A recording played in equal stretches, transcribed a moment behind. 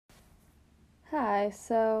Hi,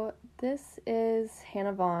 so this is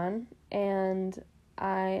Hannah Vaughn, and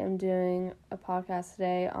I am doing a podcast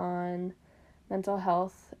today on mental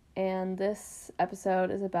health, and this episode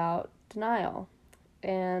is about denial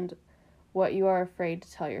and what you are afraid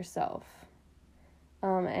to tell yourself.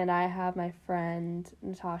 And I have my friend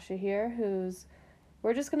Natasha here,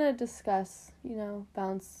 we're just going to discuss,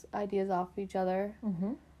 bounce ideas off of each other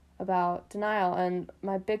about denial. And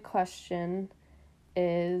my big question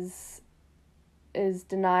is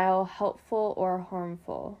denial helpful or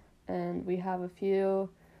harmful? And we have a few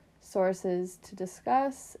sources to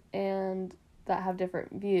discuss and that have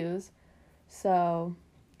different views. So,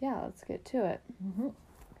 yeah, let's get to it.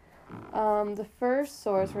 The first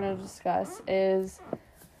source we're going to discuss is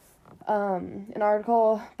an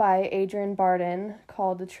article by Adrian Barden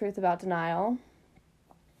called The Truth About Denial.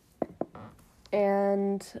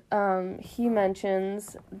 And he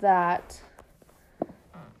mentions that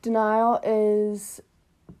denial is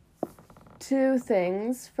two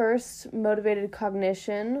things. First, motivated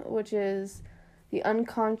cognition, which is the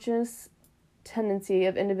unconscious tendency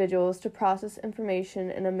of individuals to process information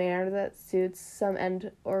in a manner that suits some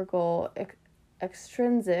end or goal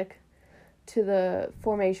extrinsic to the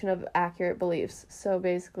formation of accurate beliefs. So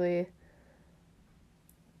basically,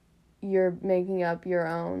 you're making up your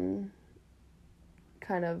own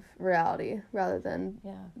kind of reality rather than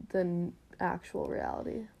the actual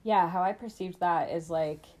reality. Yeah, how I perceived that is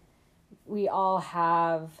like we all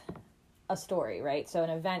have a story, right? So an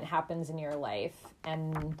event happens in your life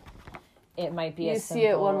and it might be you see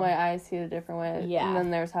it one way, I see it a different way. Yeah. And then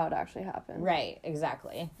there's how it actually happened. Right,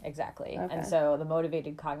 exactly. Okay. And so the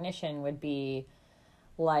motivated cognition would be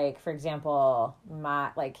like, for example,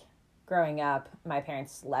 growing up, my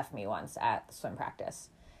parents left me once at swim practice,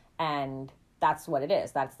 and that's what it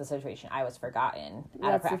is. That's the situation. I was forgotten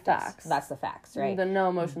at a practice. That's the facts, right? No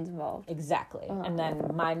emotions involved. Exactly. And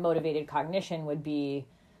then my motivated cognition would be,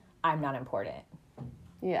 I'm not important.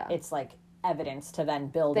 Yeah. It's like evidence to then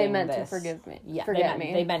build They meant to forgive me. Yeah.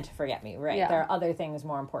 Me. They meant to forget me, right? Yeah. There are other things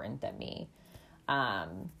more important than me.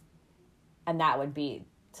 And that would be,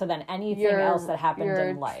 so then anything else that happened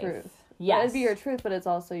in life. Truth. Yes. It'd be your truth, but it's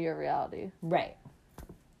also your reality. Right.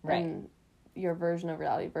 And your version of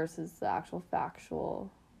reality versus the actual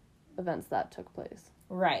factual events that took place.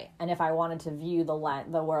 Right. And if I wanted to view the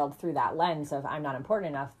world through that lens of I'm not important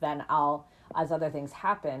enough, then as other things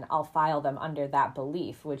happen, I'll file them under that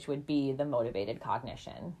belief, which would be the motivated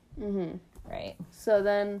cognition. Mm-hmm. Right. So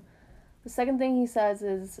then the second thing he says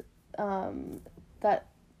is that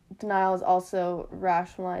denial is also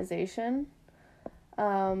rationalization,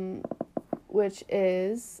 which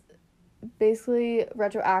is basically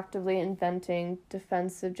retroactively inventing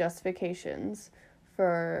defensive justifications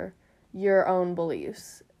for your own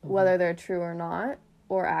beliefs, whether they're true or not,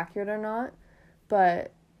 or accurate or not,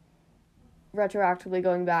 but retroactively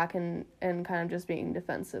going back and kind of just being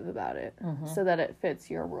defensive about it so that it fits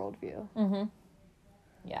your worldview. Mm-hmm.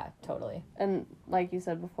 Yeah, totally. And like you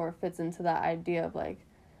said before, fits into that idea of like,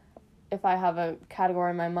 if I have a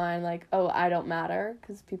category in my mind, like, oh, I don't matter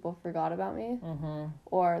because people forgot about me,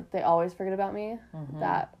 or they always forget about me,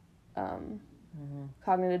 that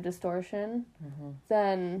cognitive distortion,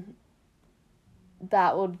 then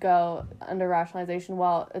that would go under rationalization.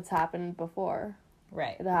 Well, it's happened before.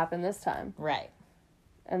 Right. It happened this time. Right.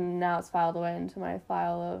 And now it's filed away into my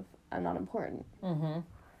file of I'm not important.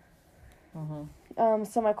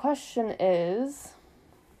 So my question is...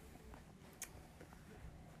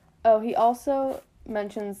 Oh, he also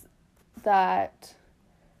mentions that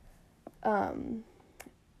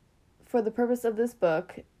for the purpose of this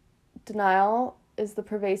book, denial is the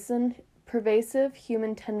pervasive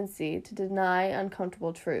human tendency to deny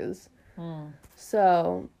uncomfortable truths.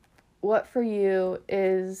 So, what for you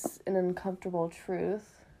is an uncomfortable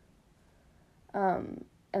truth? And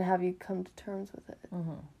have you come to terms with it?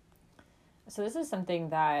 So this is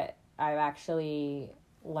something that I've actually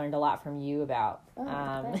learned a lot from you about,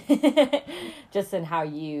 just in how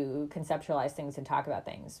you conceptualize things and talk about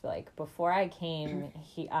things. Like before I came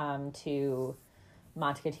to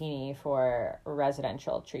Montecatini for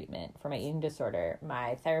residential treatment for my eating disorder,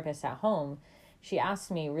 my therapist at home, she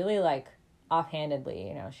asked me really like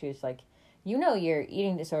offhandedly, she was like, your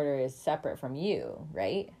eating disorder is separate from you,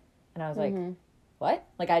 right? And I was like, what?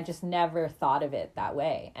 Like I just never thought of it that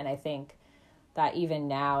way. And I think that even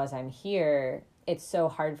now as I'm here, it's so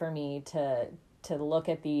hard for me to look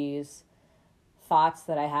at these thoughts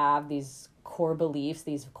that I have, these core beliefs,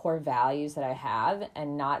 these core values that I have,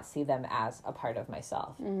 and not see them as a part of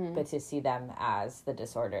myself, but to see them as the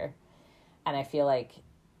disorder. And I feel like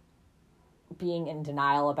being in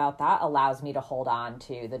denial about that allows me to hold on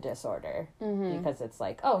to the disorder, because it's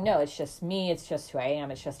like, oh no, it's just me, it's just who I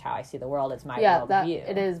am, it's just how I see the world, it's my worldview.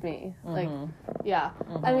 It is me. Like, yeah.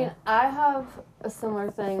 I mean, I have a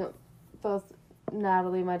similar thing. Both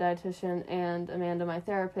Natalie, my dietitian, and Amanda, my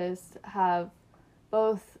therapist, have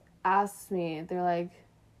both asked me, they're like,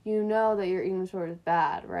 you know that your eating disorder is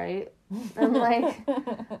bad, right? I'm like,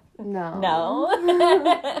 no.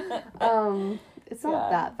 It's not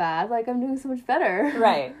that bad. Like, I'm doing so much better.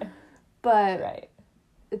 Right. But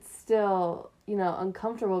it's still,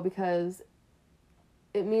 uncomfortable because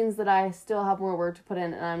it means that I still have more work to put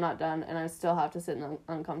in and I'm not done and I still have to sit in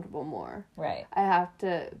uncomfortable more. Right. I have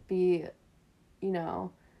to be, I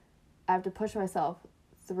have to push myself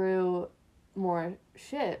through more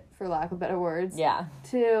shit, for lack of better words. Yeah.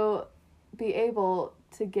 To be able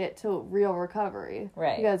to get to real recovery.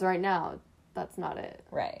 Right. Because right now, that's not it.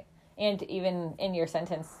 Right. And even in your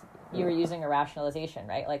sentence, you were using a rationalization,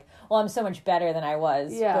 right? Like, well, I'm so much better than I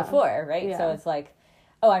was before, right? Yeah. So it's like,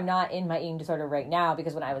 oh, I'm not in my eating disorder right now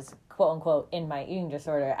because when I was, quote unquote, in my eating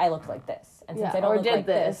disorder, I looked like this. And since I don't look like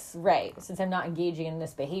this, right, since I'm not engaging in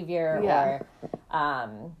this behavior or,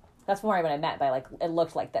 that's more what I meant by, like, it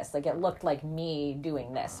looked like this. Like, it looked like me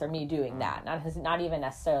doing this or me doing that. Not even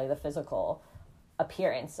necessarily the physical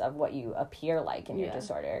appearance of what you appear like in your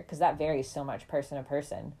disorder, because that varies so much person to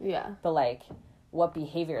person. Yeah. But, like, what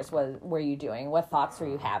behaviors were you doing? What thoughts were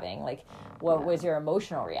you having? Like, what was your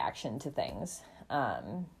emotional reaction to things?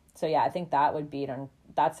 So, yeah, I think that would be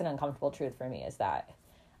that's an uncomfortable truth for me, is that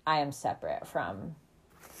I am separate from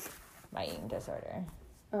my eating disorder.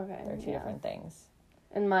 Okay. They're two different things.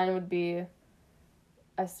 And mine would be,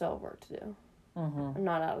 I still have work to do. Mm-hmm. I'm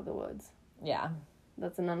not out of the woods. Yeah.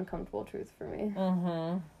 That's an uncomfortable truth for me.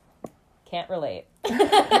 Mm-hmm. Can't relate.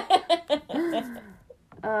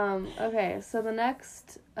 Okay, so the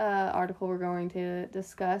next article we're going to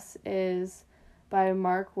discuss is by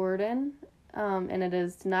Mark Worden, and it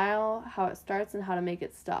is Denial, How It Starts and How to Make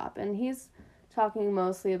It Stop. And he's talking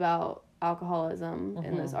mostly about alcoholism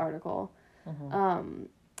in this article. Mm-hmm.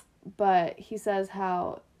 But he says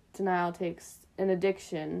how denial an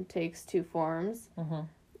addiction takes two forms. Mm-hmm.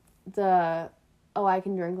 I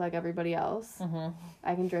can drink like everybody else. Mm-hmm.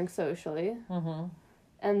 I can drink socially. Mm-hmm.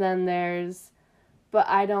 And then there's, but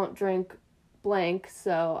I don't drink blank,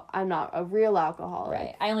 so I'm not a real alcoholic.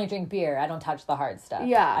 Right. I only drink beer. I don't touch the hard stuff.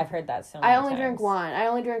 Yeah. I've heard that so many times. I only drink wine. I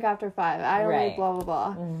only drink after 5. I only blah, blah,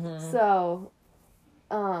 blah. Mm-hmm. So,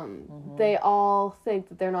 they all think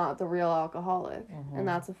that they're not the real alcoholic. Mm-hmm. And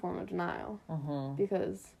that's a form of denial. Mm-hmm.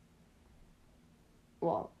 Because,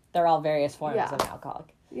 they're all various forms of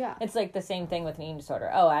alcoholic. Yeah. It's like the same thing with an eating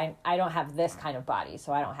disorder. Oh, I don't have this kind of body,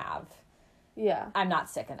 so I don't have... Yeah. I'm not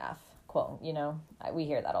sick enough. Quote, we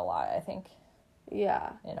hear that a lot, I think.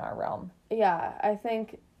 Yeah. In our realm. Yeah, I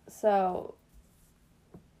think so.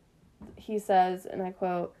 He says, and I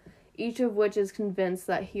quote, each of which is convinced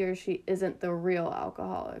that he or she isn't the real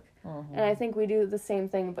alcoholic. Mm-hmm. And I think we do the same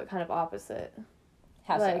thing, but kind of opposite.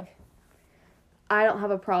 How so? I don't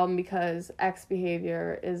have a problem because X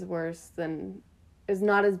behavior is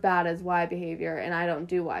not as bad as Y behavior, and I don't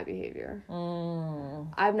do Y behavior. Mm.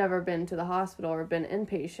 I've never been to the hospital or been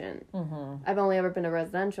inpatient. Mm-hmm. I've only ever been to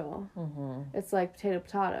residential. Mm-hmm. It's like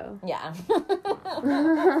potato. Yeah.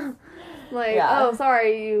 Oh,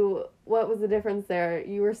 sorry, what was the difference there?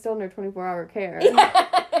 You were still under 24-hour care.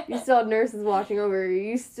 You still had nurses watching over you.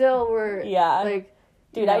 You still were,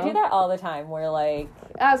 Dude, I do that all the time. Where, I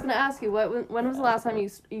was going to ask you, when was the last time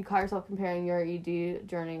you caught yourself comparing your ED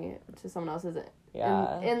journey to someone else's?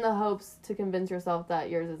 Yeah. In the hopes to convince yourself that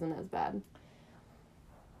yours isn't as bad.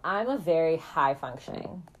 I'm a very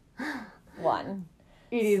high-functioning one.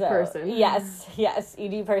 ED person. Yes.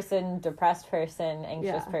 ED person, depressed person,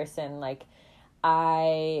 anxious person.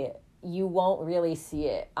 You won't really see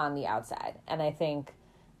it on the outside. And I think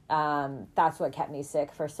that's what kept me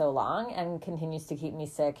sick for so long and continues to keep me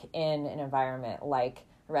sick in an environment like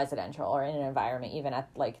residential or in an environment even at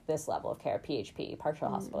this level of care, PHP, partial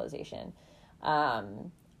hospitalization.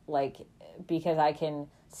 Because I can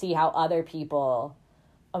see how other people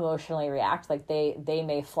emotionally react. They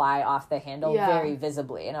may fly off the handle very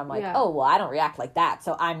visibly. And I'm like, oh, well, I don't react like that.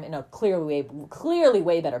 So I'm in a clearly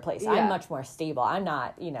way better place. I'm much more stable. I'm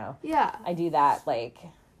not, I do that,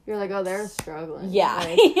 You're like, oh, they're struggling. Yeah.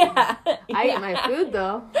 I eat my food,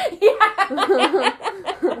 though.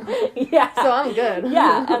 Yeah. So I'm good.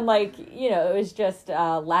 Yeah. And, it was just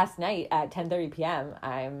last night at 10:30 p.m.,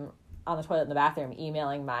 I'm on the toilet in the bathroom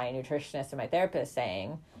emailing my nutritionist and my therapist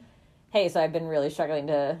saying, hey, so I've been really struggling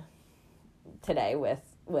today with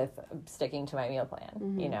sticking to my meal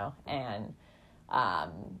plan, and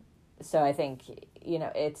So I think,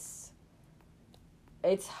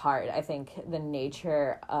 it's hard. I think the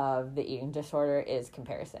nature of the eating disorder is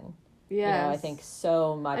comparison. Yes. I think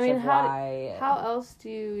so much of why... How else do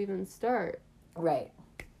you even start? Right.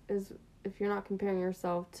 Is if you're not comparing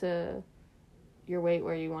yourself to your weight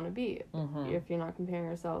where you want to be. Mm-hmm. If you're not comparing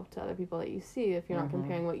yourself to other people that you see. If you're not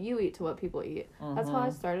comparing what you eat to what people eat. Mm-hmm. That's how I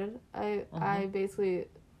started. I basically...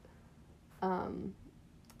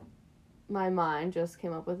 my mind just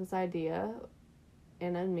came up with this idea.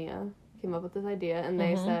 Anna and Mia came up with this idea, and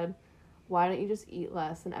they said, why don't you just eat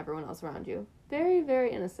less than everyone else around you? Very,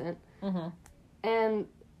 very innocent. Mm-hmm. And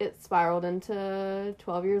it spiraled into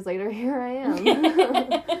 12 years later, here I am.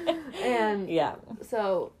 And yeah.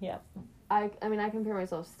 So yeah. I mean, I compare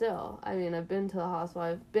myself still. I mean, I've been to the hospital.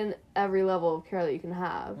 I've been every level of care that you can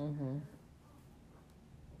have. Mm-hmm.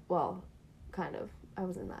 Well, kind of. I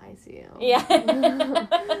was in the ICU. Yeah.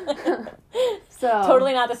 So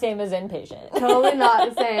totally not the same as inpatient. Totally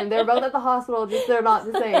not the same. They're both at the hospital, just they're not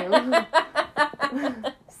the same.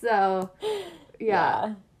 So,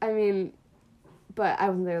 yeah. I mean, but I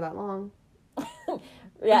wasn't there that long.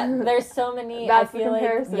 Yeah, there's so many. That's I feel the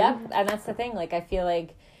comparison. Like, yep, and that's the thing. Like, I feel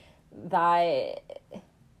like that.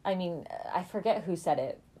 I mean, I forget who said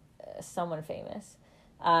it. Someone famous.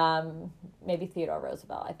 Maybe Theodore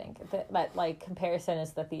Roosevelt, I think. But like, comparison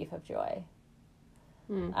is the thief of joy.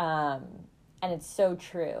 And it's so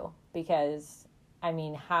true because, I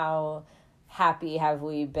mean, how happy have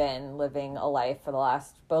we been living a life for the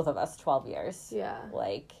last, both of us, 12 years? Yeah.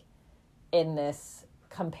 Like, in this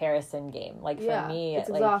comparison game. Like, for me, it's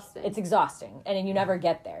exhausting. It's exhausting. And you never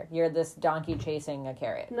get there. You're this donkey chasing a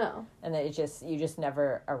carrot. No. And you just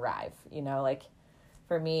never arrive, like...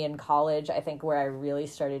 For me in college, I think where I really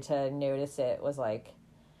started to notice it was like,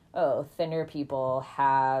 oh, thinner people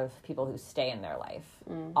have people who stay in their life.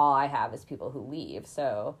 All I have is people who leave.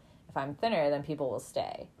 So if I'm thinner, then people will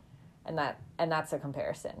stay. And that's a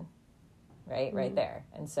comparison, right? Right there.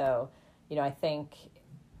 And so, I think,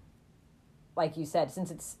 like you said,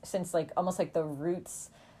 since like almost like the roots,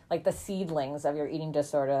 like the seedlings of your eating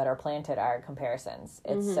disorder that are planted are comparisons.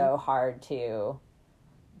 It's so hard to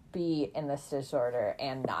be in this disorder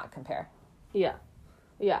and not compare. Yeah.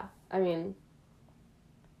 I mean,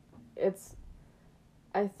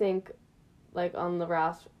 I think, like, on the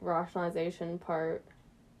rationalization part,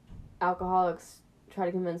 alcoholics try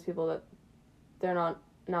to convince people that they're not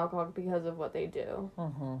an alcoholic because of what they do.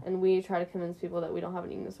 And we try to convince people that we don't have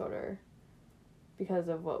an eating disorder because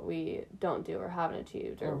of what we don't do or haven't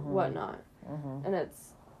achieved or whatnot. And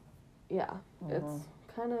it's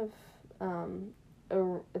kind of...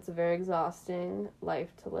 it's a very exhausting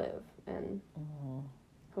life to live, and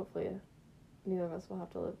hopefully neither of us will have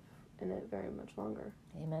to live in it very much longer.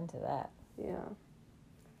 Amen to that. Yeah.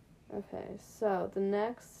 Okay, so the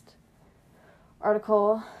next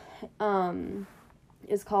article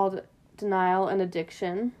is called Denial and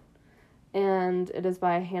Addiction, and it is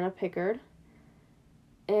by Hannah Pickard.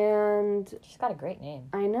 And she's got a great name.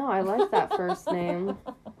 I know, I like that first name.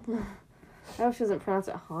 I hope she doesn't pronounce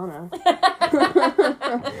it Hannah.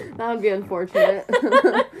 That would be unfortunate.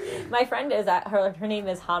 My friend is her name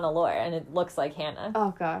is Hannah Lore, and it looks like Hannah.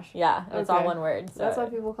 Oh gosh. Yeah, it's all one word. So. That's why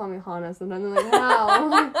people call me Hannah. Sometimes I'm like,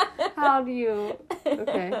 how? How do you?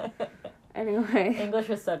 Okay. Anyway. English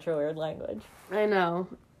is such a weird language. I know.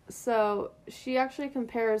 So she actually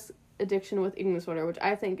compares addiction with eating disorder, which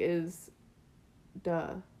I think is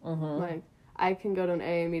duh. Like, I can go to an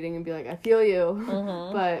AA meeting and be like, I feel you,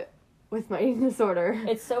 but with my eating disorder.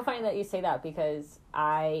 It's so funny that you say that because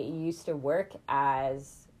I used to work at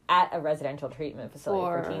a residential treatment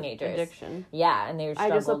facility for teenagers. Addiction. Yeah, and they were I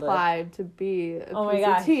just applied to be a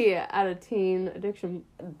PCT at a teen addiction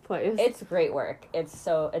place. It's great work. It's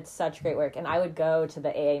such great work. And I would go to the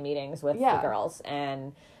AA meetings with the girls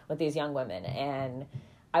and with these young women, and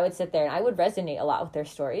I would sit there and I would resonate a lot with their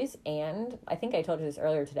stories. And I think I told you this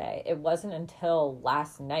earlier today. It wasn't until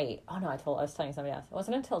last night. Oh no, I was telling somebody else. It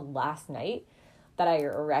wasn't until last night that I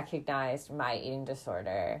recognized my eating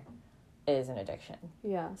disorder is an addiction.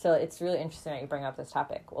 Yeah. So it's really interesting that you bring up this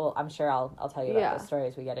topic. Well, I'm sure I'll tell you about the story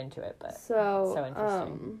as we get into it, but so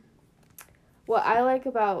interesting. What I like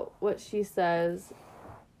about what she says,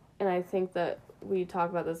 and I think that we talk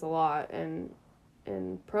about this a lot in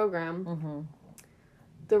program.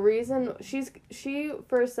 The reason she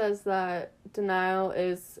first says that denial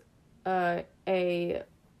is a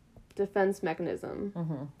defense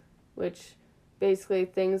mechanism, which basically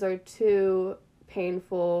things are too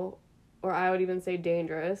painful, or I would even say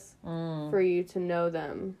dangerous, for you to know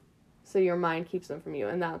them, so your mind keeps them from you,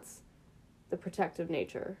 and that's the protective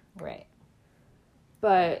nature. Right.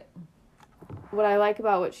 But what I like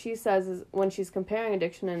about what she says is when she's comparing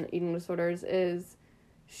addiction and eating disorders is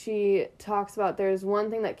she talks about there's one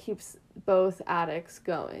thing that keeps both addicts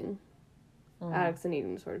going, addicts and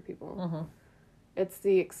eating disorder people. It's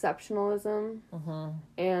the exceptionalism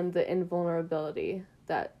and the invulnerability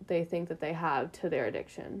that they think that they have to their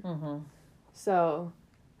addiction. So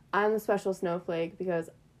I'm the special snowflake because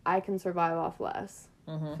I can survive off less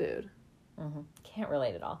food. Can't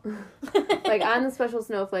relate at all. Like, I'm the special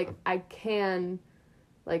snowflake. I can,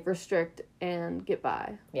 like, restrict and get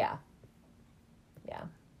by. Yeah.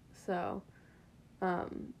 So,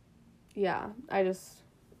 yeah, I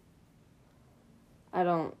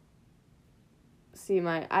don't see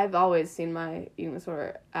I've always seen my eating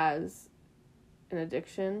disorder as an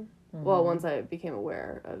addiction. Well, once I became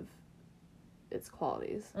aware of its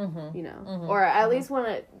qualities, you know, or at least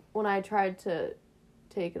when I tried to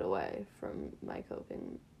take it away from my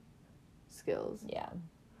coping skills. Yeah.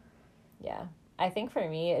 I think for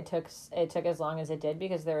me, it took as long as it did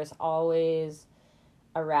because there was always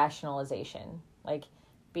a rationalization, like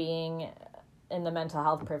being in the mental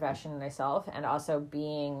health profession myself and also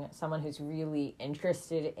being someone who's really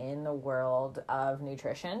interested in the world of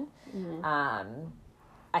nutrition.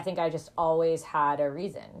 I think I just always had a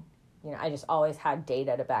reason. You know, I just always had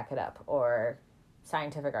data to back it up or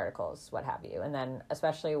scientific articles, what have you. And then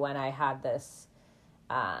especially when I had this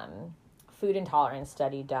food intolerance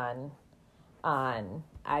study done on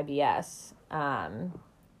IBS,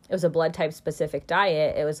 it was a blood type specific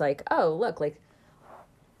diet. It was like, oh, look, like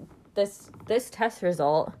this test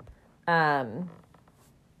result from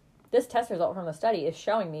the study is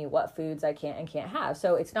showing me what foods I can and can't have.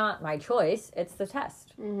 So it's not my choice, it's the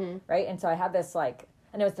test. Right? And so I had this like,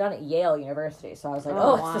 and it was done at Yale University. So I was like,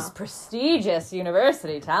 it's this prestigious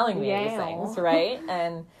university telling me these things, right?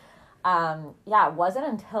 And it wasn't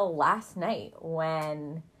until last night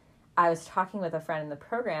when I was talking with a friend in the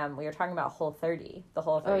program, we were talking about Whole30, the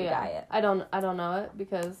Whole30 diet. I don't know it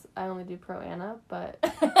because I only do Pro-Ana, but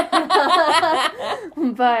but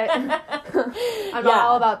I'm not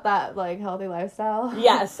all about that like healthy lifestyle.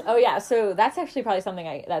 Yes. Oh yeah. So that's actually probably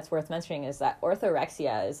something that's worth mentioning is that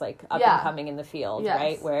orthorexia is like up and coming in the field,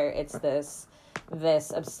 right? Where it's this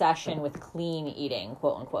obsession with clean eating,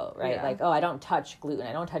 quote unquote, right? Yeah. Like, oh, I don't touch gluten,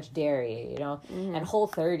 I don't touch dairy, you know? And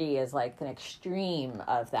Whole30 is like an extreme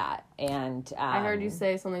of that. And I heard you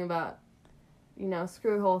say something about, you know,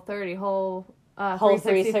 screw Whole30, Whole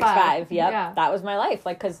 365. Yep. Yeah. That was my life.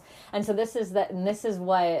 Like, so this is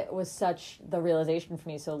what was such the realization for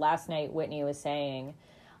me. So last night, Whitney was saying,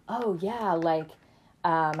 oh yeah, like,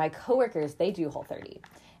 my coworkers, they do Whole30.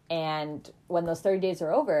 And when those 30 days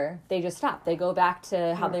are over, they just stop. They go back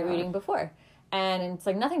to how they were eating before. And it's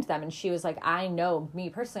like nothing to them. And she was like, I know, me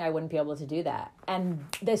personally, I wouldn't be able to do that. And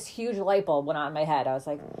this huge light bulb went on in my head. I was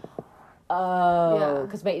like, oh,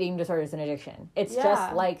 because my eating disorder is an addiction. It's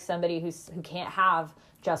just like somebody who can't have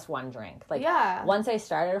just one drink. Like, once I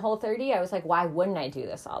started Whole30, I was like, why wouldn't I do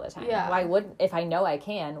this all the time? Why wouldn't, if I know I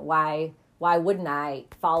can, why wouldn't I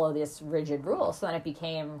follow this rigid rule? So then it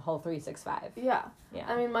became Whole 365. Yeah.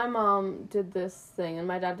 I mean, my mom did this thing, and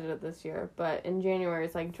my dad did it this year, but in January,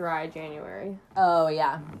 it's like dry January. Oh,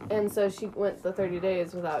 yeah. And so she went the 30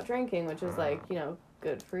 days without drinking, which is like, you know,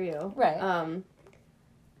 good for you. Right.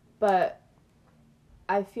 But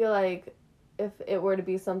I feel like if it were to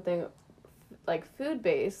be something like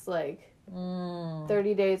food-based, like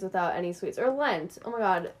 30 days without any sweets, or Lent,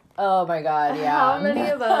 oh my god, yeah. How many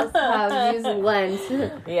of us have used Lent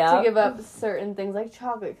to give up certain things like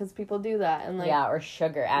chocolate because people do that and like or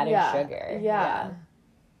sugar, adding sugar. Yeah.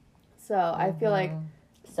 So I feel like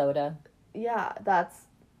soda. Yeah, that's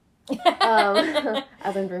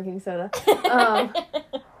as I'm drinking soda.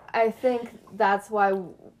 I think that's why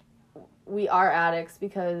we are addicts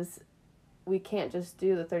because we can't just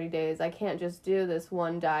do the 30 days. I can't just do this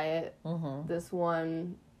one diet, this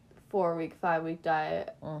one 4-week, 5-week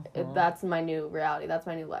diet. That's my new reality. That's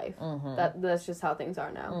my new life. That's just how things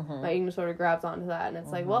are now. My eating disorder grabs onto that, and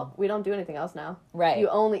it's like, well, we don't do anything else now. Right. You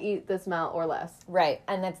only eat this amount or less. Right.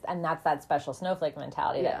 And that's that special snowflake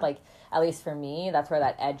mentality that, like, at least for me, that's where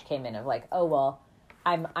that edge came in of like, oh well,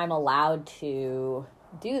 I'm allowed to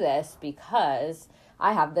do this because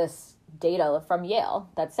I have this data from Yale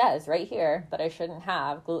that says right here that I shouldn't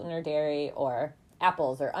have gluten or dairy or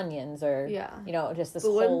apples or onions or, you know, just this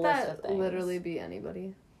whole list of things. Wouldn't that literally be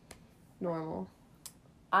anybody normal?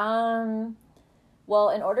 Well,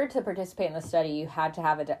 in order to participate in the study, you had to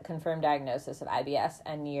have a confirmed diagnosis of IBS,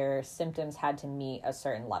 and your symptoms had to meet a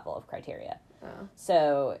certain level of criteria.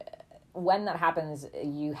 So when that happens,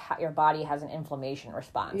 your body has an inflammation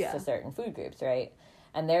response to certain food groups, right?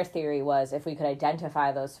 And their theory was if we could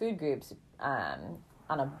identify those food groups, on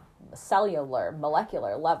a cellular,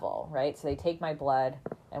 molecular level, right? So they take my blood,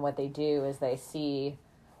 and what they do is they see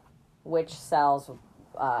which cells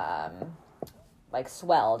like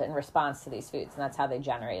swelled in response to these foods, and that's how they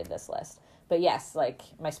generated this list. But yes, like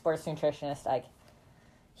my sports nutritionist, like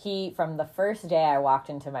he, from the first day I walked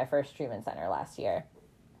into my first treatment center last year,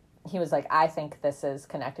 he was like, I think this is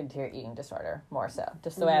connected to your eating disorder more so.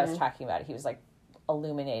 Just the way I was talking about it, he was like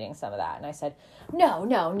illuminating some of that. And I said, no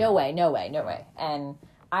way. And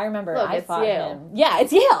I remember I fought him. Yeah,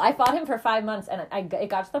 it's Yale. I fought him for 5 months, and it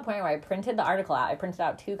got to the point where I printed the article out. I printed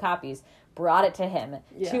out 2 copies, brought it to him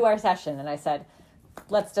to our session, and I said,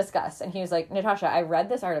 let's discuss. And he was like, Natasha, I read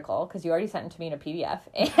this article because you already sent it to me in a PDF.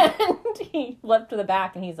 And he flipped to the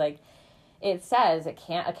back, and he's like, it says it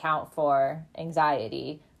can't account for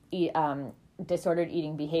anxiety, disordered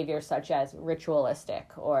eating behavior such as ritualistic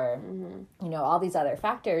or, you know, all these other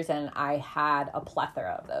factors. And I had a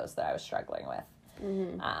plethora of those that I was struggling with.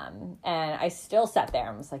 And I still sat there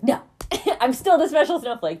and was like, no, I'm still the special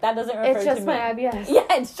snowflake. That doesn't refer to me. It's just my IBS. Yeah,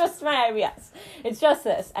 it's just my IBS. It's just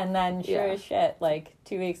this. And then sure as shit, like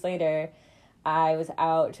 2 weeks later, I was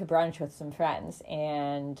out to brunch with some friends,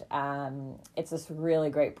 and it's this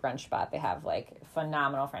really great brunch spot. They have like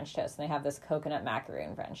phenomenal French toast, and they have this coconut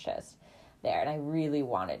macaroon French toast there, and I really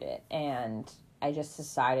wanted it, and I just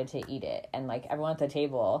decided to eat it. And like everyone at the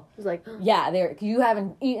table was like, yeah, you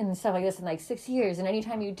haven't eaten stuff like this in like 6 years, and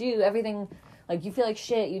anytime you do, everything, like you feel like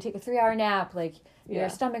shit, you take a 3-hour nap, like your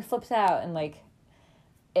stomach flips out, and like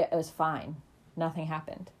it was fine, nothing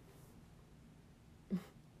happened.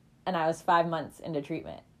 And I was 5 months into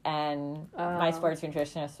treatment, and my sports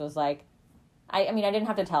nutritionist was like, I mean, I didn't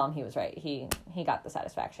have to tell him he was right. He got the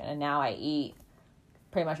satisfaction, and now I eat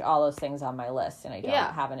pretty much all those things on my list, and I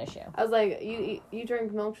don't have an issue. I was like, you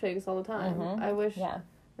drink milkshakes all the time. I wish. Yeah.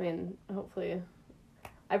 I mean, hopefully,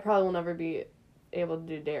 I probably will never be able to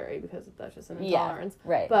do dairy because that's just an intolerance.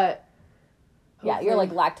 Yeah, right. But yeah, you're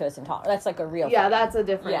like lactose intolerant. That's like a real thing. That's a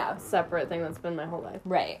different separate thing that's been my whole life.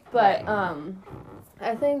 Right. But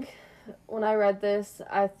I think when I read this,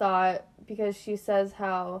 I thought, because she says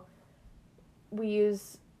how we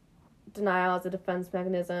use denial as a defense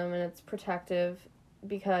mechanism and it's protective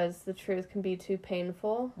because the truth can be too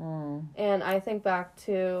painful. And I think back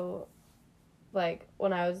to like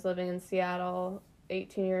when I was living in Seattle,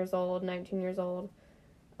 18 years old, 19 years old,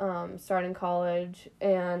 starting college,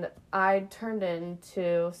 and I turned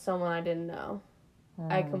into someone I didn't know.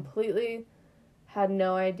 I completely had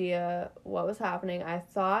no idea what was happening. I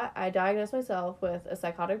thought I diagnosed myself with a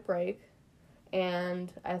psychotic break,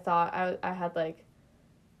 and I thought I had like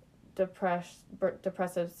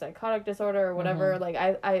depressive psychotic disorder or whatever. Like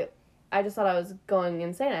I just thought I was going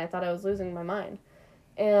insane. I thought I was losing my mind.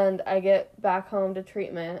 And I get back home to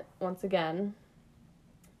treatment once again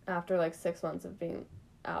after like 6 months of being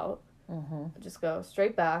out. I just go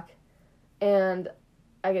straight back, and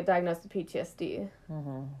I get diagnosed with PTSD.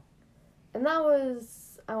 And that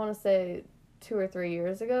was, I want to say, 2 or 3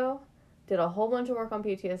 years ago. Did a whole bunch of work on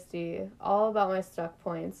PTSD, all about my stuck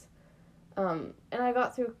points. And I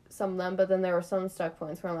got through some of them, but then there were some stuck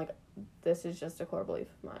points where I'm like, this is just a core belief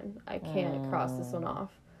of mine. I can't cross this one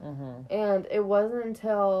off. And it wasn't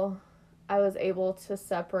until I was able to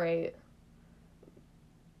separate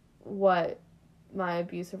what my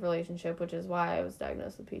abusive relationship, which is why I was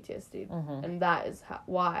diagnosed with PTSD, and that is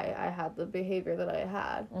why I had the behavior that I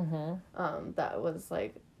had, that was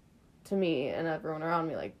like, to me and everyone around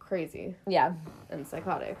me, like crazy, and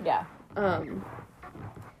psychotic,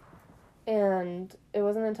 and it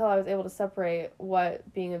wasn't until I was able to separate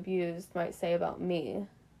what being abused might say about me,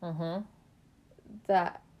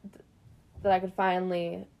 that I could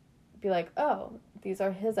finally be like, oh, these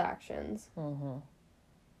are his actions,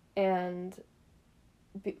 and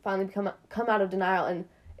finally come out of denial. And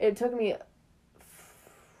it took me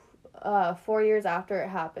 4 years after it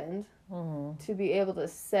happened to be able to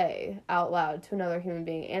say out loud to another human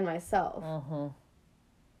being and myself.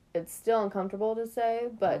 It's still uncomfortable to say,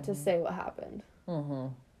 but to say what happened.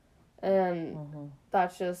 And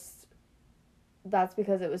that's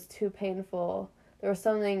because it was too painful. There was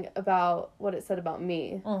something about what it said about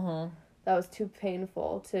me that was too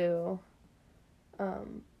painful to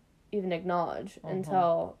even acknowledge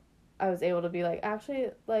until I was able to be like, actually,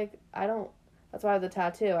 like, I don't, that's why I have the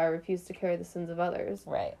tattoo. I refuse to carry the sins of others.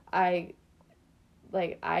 Right. I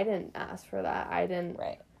didn't ask for that. I didn't.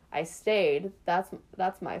 Right. I stayed.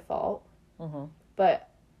 That's my fault. But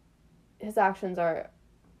his actions are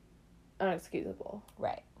unexcusable.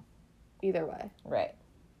 Right. Either way. Right.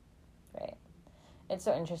 It's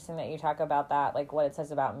so interesting that you talk about that, like what it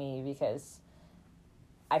says about me, because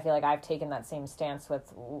I feel like I've taken that same stance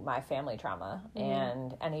with my family trauma.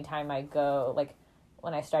 And anytime I go, like,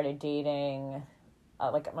 when I started dating,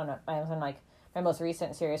 like, when I was in, like, my most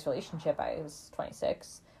recent serious relationship, I was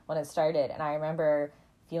 26 when it started. And I remember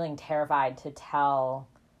feeling terrified to tell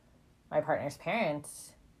my partner's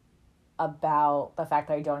parents about the fact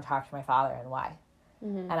that I don't talk to my father and why.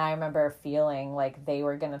 And I remember feeling like they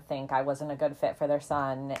were going to think I wasn't a good fit for their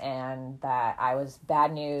son and that I was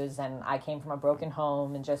bad news and I came from a broken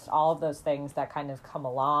home and just all of those things that kind of come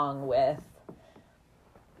along with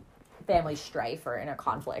family strife or inner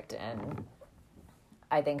conflict. And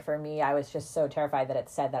I think for me, I was just so terrified that it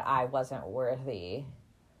said that I wasn't worthy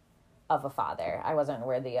of a father. I wasn't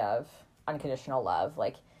worthy of unconditional love.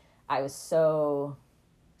 Like, I was so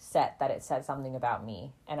set that it said something about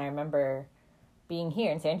me. And I remember being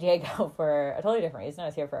here in San Diego for a totally different reason. I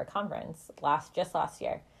was here for a conference last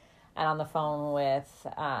year, and on the phone with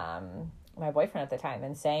my boyfriend at the time,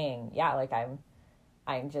 and saying, yeah, like,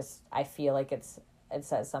 I feel like it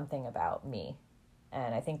says something about me.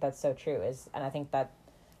 And I think that's so true. And I think that,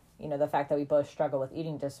 you know, the fact that we both struggle with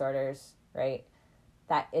eating disorders, right,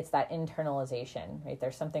 that it's that internalization, right?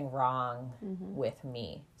 There's something wrong with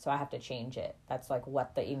me, so I have to change it. That's like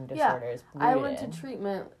what the eating disorder is rooted I went in. to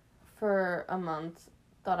treatment for a month,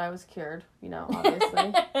 thought I was cured, you know,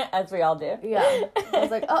 obviously. As we all do. Yeah. I was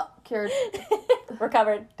like, oh, cured.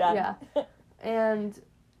 Recovered, done. Yeah. And,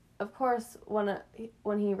 of course, when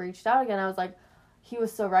he reached out again, I was like, he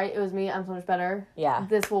was so right. It was me. I'm so much better. Yeah.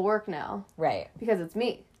 This will work now. Right. Because it's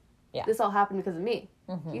me. Yeah. This all happened because of me.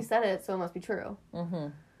 He said it, so it must be true.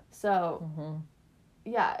 So,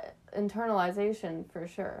 yeah, internalization for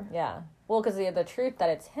sure. Yeah. Well, because the truth that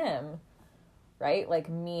it's him, right, like,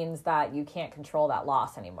 means that you can't control that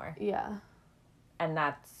loss anymore. Yeah. And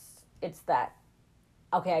it's that,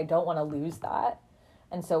 okay, I don't want to lose that.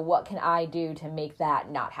 And so what can I do to make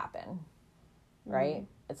that not happen? Right?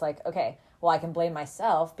 It's like, okay, well, I can blame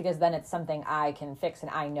myself because then it's something I can fix and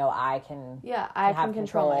I know I can I can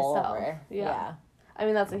control myself. Over. Yeah. I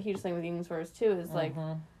mean, that's a huge thing with eating disorders, too, is, like,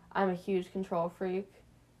 I'm a huge control freak.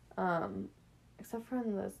 Except for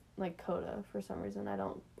in the, like, CODA, for some reason. I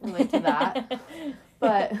don't relate to that.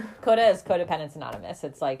 But CODA is Codependence Anonymous.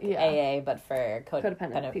 It's like AA, but for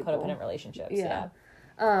codependent relationships. Yeah.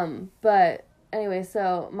 But anyway,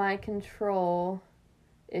 so my control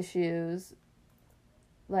issues,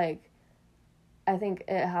 like, I think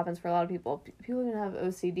it happens for a lot of people. People can have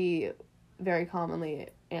OCD very commonly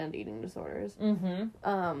and eating disorders.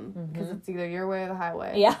 Because it's either your way or the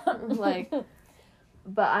highway. Yeah. Like,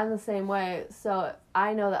 but I'm the same way. So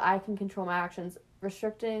I know that I can control my actions.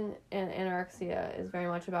 Restricting and anorexia is very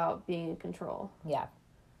much about being in control. Yeah.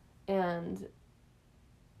 And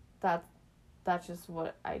that's just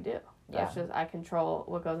what I do. That's just, I control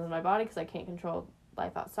what goes into my body because I can't control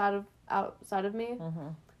life outside of me.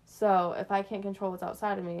 So if I can't control what's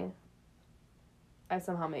outside of me, I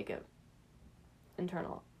somehow make it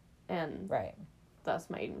internal. And thus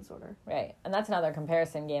my eating disorder. Right. And that's another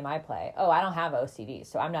comparison game I play. Oh, I don't have OCD,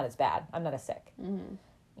 so I'm not as bad. I'm not as sick.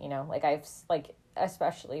 You know, like,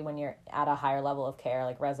 especially when you're at a higher level of care,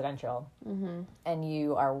 like residential, and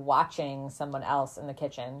you are watching someone else in the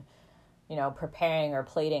kitchen, you know, preparing or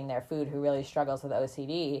plating their food who really struggles with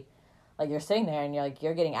OCD. Like, you're sitting there and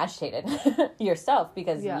you're getting agitated yourself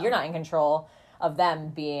because you're not in control of them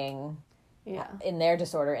being in their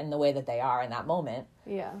disorder in the way that they are in that moment.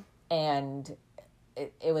 Yeah. And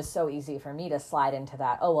it was so easy for me to slide into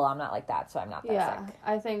that, oh, well, I'm not like that, so I'm not that sick.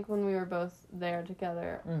 I think when we were both there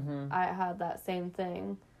together, I had that same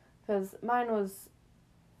thing. Because mine was,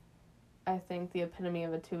 I think, the epitome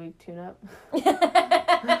of a 2-week tune-up.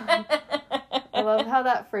 I love how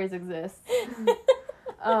that phrase exists.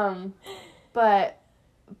 But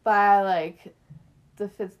by, like, the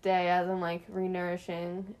 5th day, as I'm, like,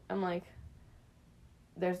 renourishing, I'm like,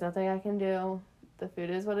 there's nothing I can do. The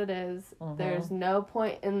food is what it is. There's no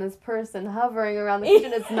point in this person hovering around the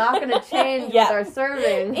kitchen. It's not going to change with our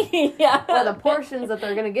serving or the portions that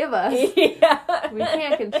they're going to give us. We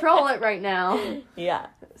can't control it right now.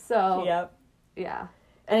 So,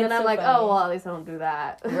 And then I'm so like, funny. Oh, well, at least I don't do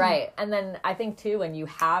that. Right. And then I think, too, when you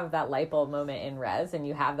have that light bulb moment in res and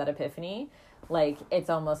you have that epiphany, like,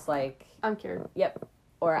 it's almost like... I'm cured. Yep.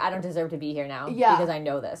 Or I don't deserve to be here now because I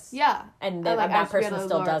know this. And then that person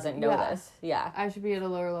still doesn't know this. I should be at a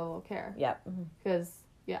lower level of care. Because,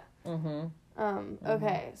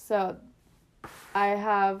 okay, so I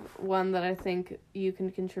have one that I think you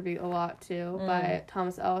can contribute a lot to by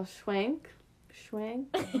Thomas L. Schwank. Schwank?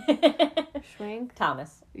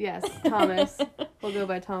 Thomas. Yes, Thomas. We'll go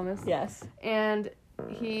by Thomas. Yes. And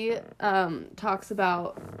he talks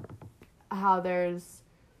about how there's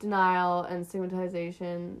denial and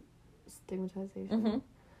stigmatization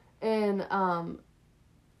in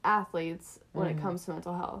athletes when it comes to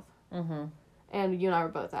mental health. And you and I were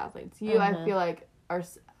both athletes. You, I feel like, are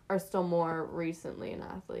still more recently an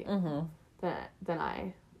athlete than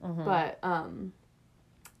I. But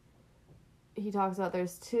he talks about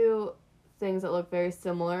there's two things that look very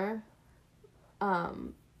similar.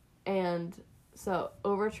 And so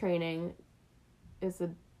overtraining is a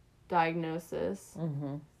diagnosis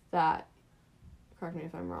that, correct me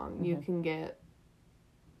if I'm wrong, you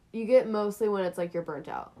get mostly when it's like you're burnt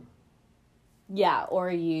out. Yeah,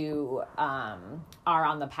 or you are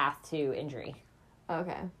on the path to injury.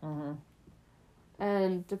 Okay.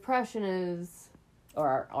 And depression is...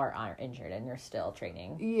 Or aren't injured and you're still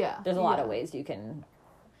training. Yeah. There's a lot of ways you can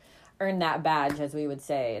earn that badge, as we would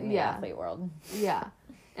say in the athlete world. Yeah.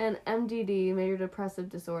 And MDD, major depressive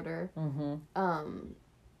disorder, kind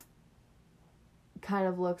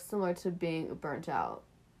of looks similar to being burnt out.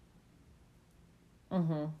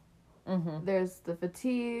 There's the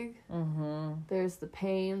fatigue. There's the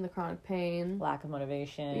pain, the chronic pain. Lack of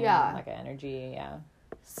motivation. Yeah. Lack of energy, yeah.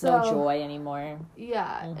 So, no joy anymore.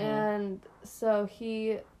 Yeah, and so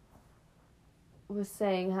he was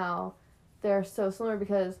saying how they're so similar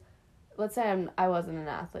because, let's say I wasn't an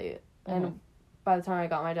athlete, and by the time I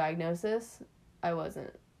got my diagnosis, I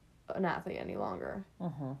wasn't an athlete any longer.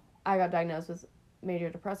 I got diagnosed with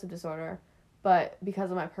major depressive disorder, but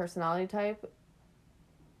because of my personality type,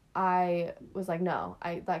 I was like, no,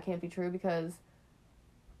 that can't be true because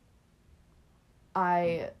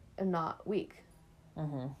I am not weak.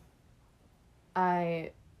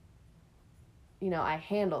 I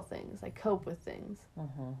handle things. I cope with things.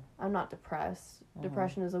 I'm not depressed.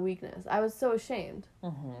 Depression is a weakness. I was so ashamed.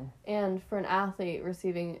 And for an athlete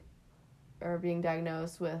receiving or being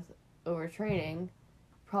diagnosed with overtraining,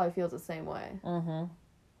 probably feels the same way.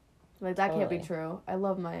 Like, that can't be true. I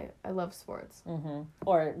love sports.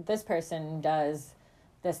 Or this person does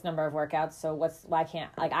this number of workouts, so why can't,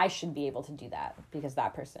 like, I should be able to do that because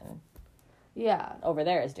that person over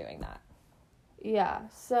there is doing that. Yeah.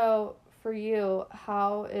 So for you,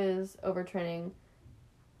 how is overtraining,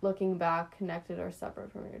 looking back, connected or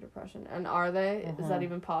separate from your depression? And are they? Is that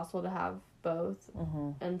even possible to have both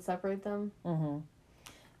and separate them?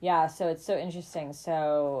 Yeah, so it's so interesting.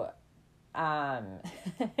 So I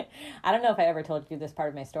don't know if I ever told you this part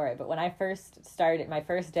of my story, but when I first started, my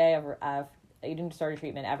first day of eating disorder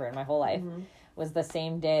treatment ever in my whole life was the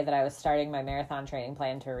same day that I was starting my marathon training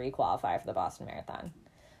plan to requalify for the Boston Marathon.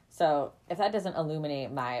 So if that doesn't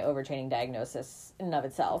illuminate my overtraining diagnosis in and of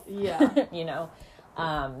itself,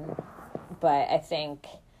 but I think,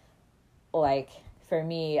 like, for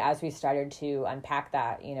me, as we started to unpack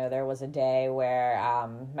that, there was a day where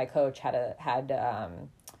my coach had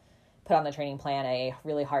put on the training plan a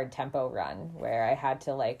really hard tempo run where I had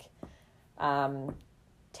to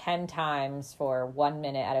 10 times for 1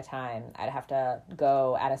 minute at a time, I'd have to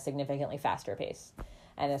go at a significantly faster pace.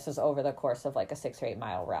 And this was over the course of a 6 or 8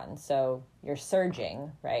 mile run. So you're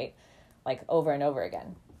surging, right? Over and over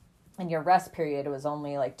again. And your rest period was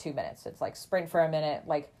only 2 minutes. It's sprint for a minute,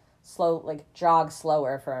 slow, jog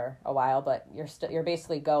slower for a while, but you're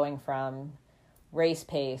basically going from race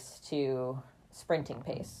pace to sprinting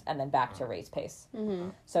pace and then back to race pace.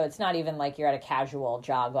 So it's not even you're at a casual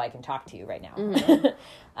jog, I can talk to you right now.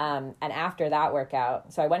 And after that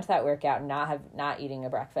workout, so I went to that workout not eating a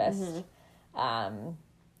breakfast,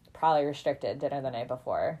 probably restricted dinner the night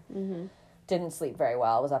before, didn't sleep very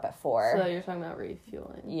well, was up at 4. So you're talking about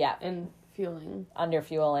refueling. Yeah. And fueling. Under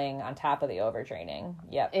fueling on top of the overtraining.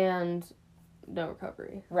 Yep. And no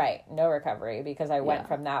recovery. Right. No recovery because I went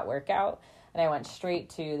from that workout and I went straight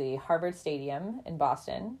to the Harvard Stadium in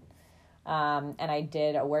Boston. And I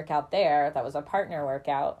did a workout there that was a partner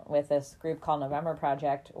workout with this group called November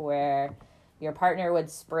Project where your partner would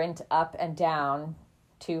sprint up and down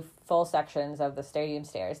 2 full sections of the stadium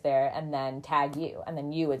stairs there and then tag you. And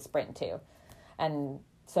then you would sprint too. And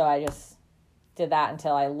so I just did that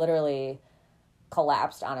until I literally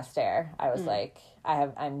collapsed on a stair. I was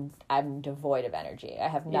I'm devoid of energy. I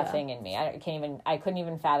have nothing in me. I couldn't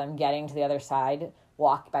even fathom getting to the other side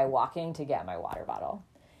walking to get my water bottle.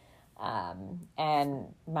 And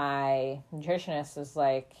my nutritionist is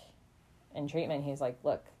in treatment, he's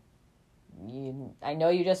look, I know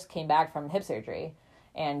you just came back from hip surgery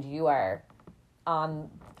and you are on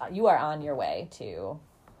your way to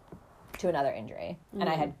another injury. And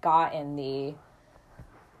I had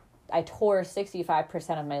I tore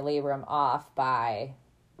 65% of my labrum off by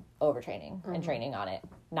overtraining and training on it.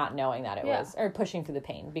 not knowing that it was, or pushing through the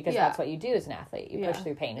pain, because that's what you do as an athlete. You push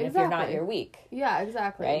through pain. And if you're not, you're weak. Yeah,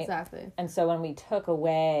 exactly. Right? Exactly. And so when we took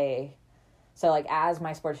away, so like as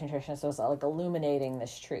my sports nutritionist was like illuminating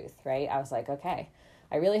this truth, right? I was like, okay,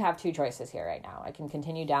 I really have two choices here right now. I can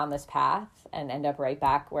continue down this path and end up right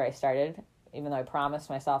back where I started, even though I promised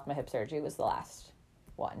myself my hip surgery was the last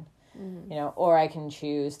one, you know, or I can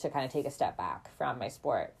choose to kind of take a step back from my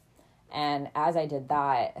sport. And as I did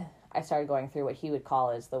that, I started going through what he would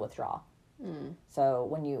call as the withdrawal. So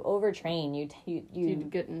when you overtrain, you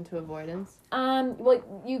get into avoidance.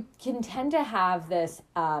 Well, you can tend to have this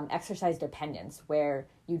exercise dependence where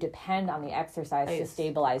you depend on the exercise to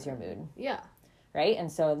stabilize your mood. Yeah. Right?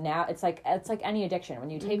 And so now it's like any addiction. When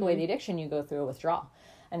you take away the addiction, you go through a withdrawal.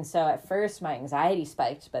 And so at first my anxiety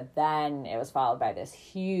spiked, but then it was followed by this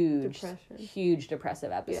huge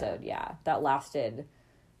depressive episode. Yeah. That lasted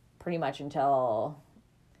pretty much until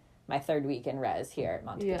my third week in res here at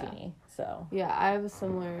Montecatini. Yeah. So yeah, I have a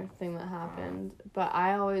similar thing that happened, but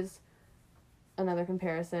another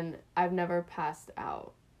comparison, I've never passed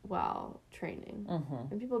out while training.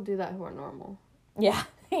 And people do that who are normal. Yeah.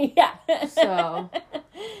 Yeah. So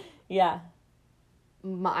yeah,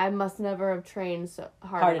 I must never have trained so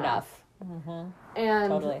hard enough. And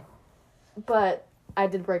totally. But I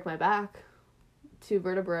did break my back, 2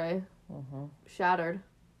 vertebrae, shattered.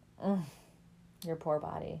 Your poor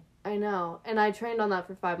body. I know, and I trained on that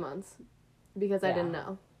for 5 months because I didn't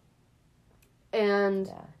know. And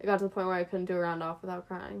it got to the point where I couldn't do a round off without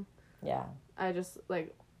crying. Yeah. I just,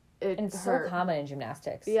 like, and it's hurt. so common in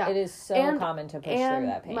gymnastics. Yeah. It is so common to push through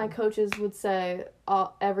that pain. My coaches would say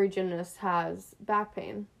every gymnast has back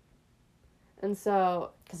pain. And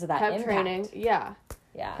so because of that kept impact. Training. Yeah.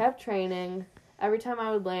 Yeah. Kept training. Every time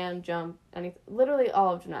I would land, jump, literally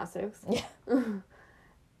all of gymnastics. Yeah.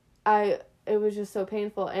 It was just so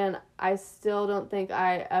painful, and I still don't think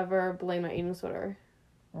I ever blame my eating disorder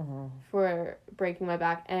for breaking my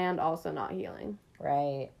back and also not healing.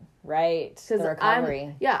 Right. The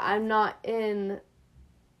recovery. I'm not in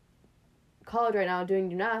college right now doing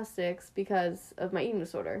gymnastics because of my eating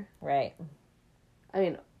disorder. Right. I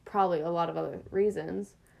mean, probably a lot of other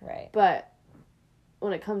reasons. Right. But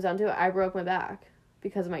when it comes down to it, I broke my back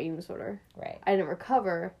because of my eating disorder. Right. I didn't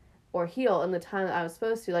recover or heal in the time that I was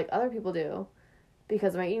supposed to, like other people do,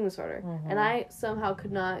 because of my eating disorder. And I somehow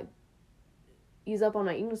could not ease up on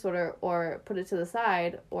my eating disorder or put it to the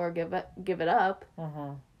side or give it up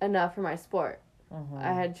enough for my sport.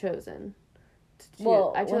 I had chosen to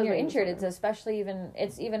well, when you're injured,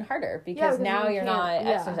 it's even harder because now you're not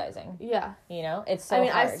exercising. Yeah. You know, it's so hard.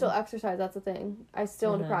 I still exercise. That's the thing. I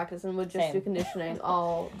still went to practice and would just do conditioning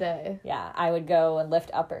all day. Yeah. I would go and lift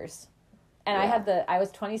uppers. And I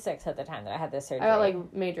was 26 at the time that I had this surgery. I got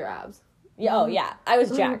like major abs. Yeah, oh yeah, I was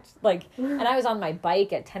jacked. And I was on my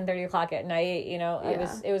bike at 10:30 o'clock at night. You know, it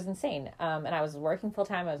was insane. And I was working full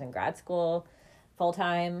time. I was in grad school, full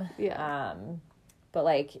time. Yeah. But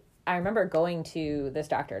I remember going to this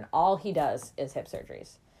doctor, and all he does is hip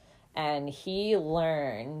surgeries, and he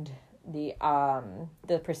learned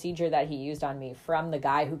the procedure that he used on me from the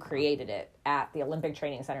guy who created it at the Olympic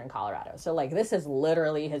Training Center in Colorado. So this is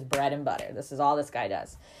literally his bread and butter. This is all this guy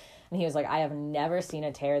does. And he was like, I have never seen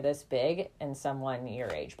a tear this big in someone your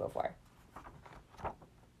age before.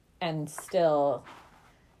 And still,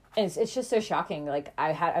 it's just so shocking.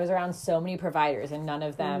 I was around so many providers, and none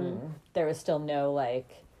of them, there was still no,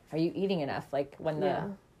 are you eating enough? When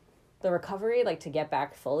the recovery, to get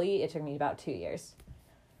back fully, it took me about 2 years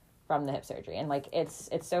from the hip surgery. And it's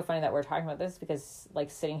so funny that we're talking about this because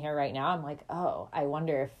sitting here right now, I'm like, oh, I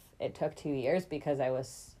wonder if it took 2 years because I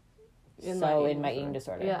was in my eating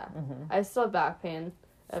disorder. Yeah. I still have back pain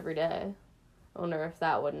every day. I wonder if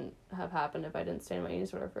that wouldn't have happened if I didn't stay in my eating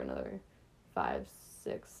disorder for another 5,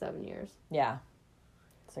 6, 7 years. Yeah.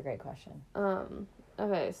 That's a great question.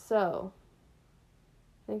 Okay, so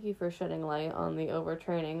thank you for shedding light on the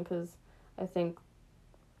overtraining, because I think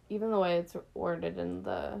even the way it's worded in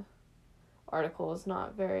the article is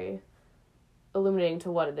not very illuminating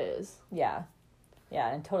to what it is. Yeah.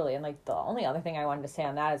 Yeah, and totally. And the only other thing I wanted to say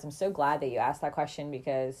on that is I'm so glad that you asked that question,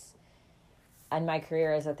 because in my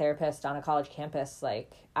career as a therapist on a college campus,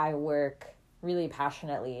 I work really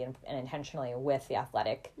passionately and intentionally with the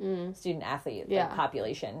athletic student athlete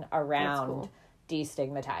population around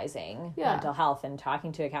destigmatizing mental health and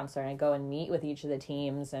talking to a counselor, and I go and meet with each of the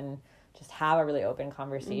teams and just have a really open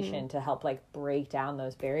conversation to help break down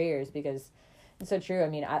those barriers, because it's so true. I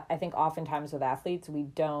mean, I think oftentimes with athletes, we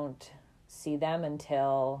don't see them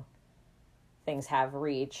until things have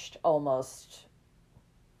reached almost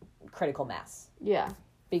critical mass. Yeah.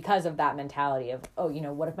 because of that mentality of, oh,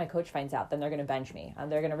 what if my coach finds out? Then they're going to bench me.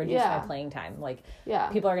 And they're going to reduce my playing time. Like,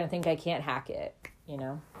 people are going to think I can't hack it,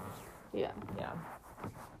 Yeah. Yeah.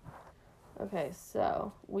 Okay,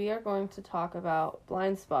 so we are going to talk about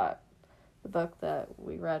Blind Spot, the book that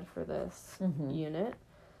we read for this unit,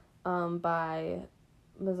 by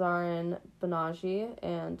Mazarin Banaji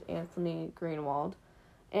and Anthony Greenwald.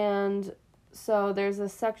 And so there's a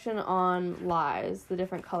section on lies, the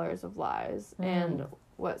different colors of lies, and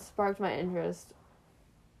what sparked my interest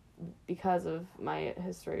because of my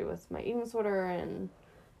history with my eating disorder and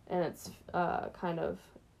its kind of,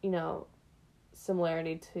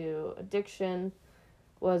 similarity to addiction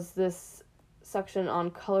was this section on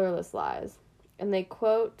colorless lies. And they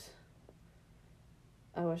quote,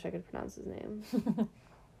 I wish I could pronounce his name,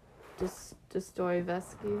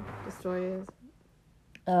 Dostoevsky.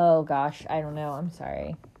 Oh, gosh. I don't know. I'm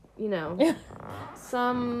sorry.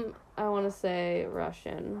 Some, I want to say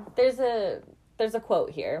Russian. There's a quote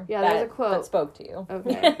here. Yeah, there's a quote. That spoke to you.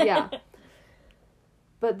 Okay, yeah.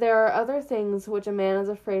 But there are other things which a man is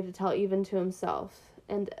afraid to tell even to himself,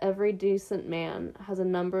 and every decent man has a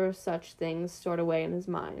number of such things stored away in his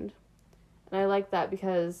mind. And I like that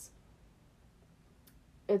because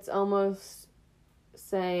it's almost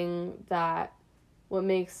saying that what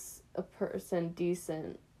makes a person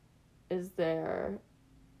decent is their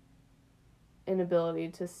inability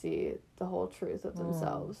to see the whole truth of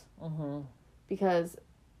themselves. Because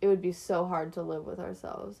it would be so hard to live with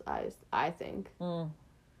ourselves, I think.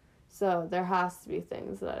 So there has to be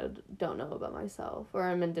things that I don't know about myself, or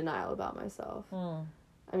I'm in denial about myself.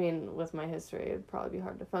 I mean, with my history, it'd probably be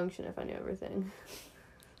hard to function if I knew everything.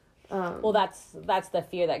 Well, that's the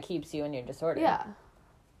fear that keeps you in your disorder. Yeah.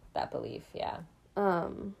 That belief, yeah.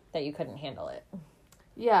 That you couldn't handle it.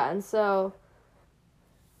 Yeah, and so,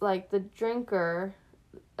 like, the drinker,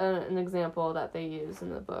 an example that they use in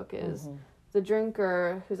the book is the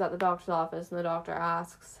drinker who's at the doctor's office, and the doctor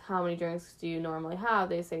asks, how many drinks do you normally have?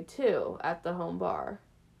 They say 2 at the home bar.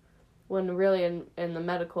 When really in the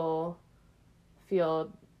medical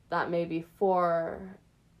field, that may be 4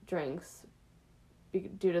 drinks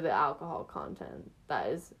due to the alcohol content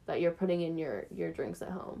that you're putting in your drinks at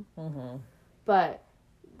home. But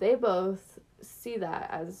they both see that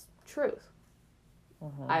as truth.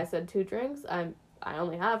 I said 2 drinks. I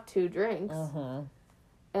only have 2 drinks.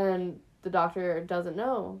 And the doctor doesn't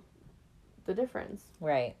know the difference.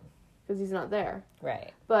 Right. Because he's not there.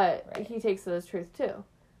 Right. But he takes it as truth too.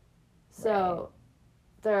 So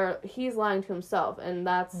he's lying to himself, and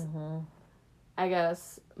that's, I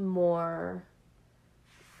guess, more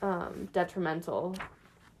detrimental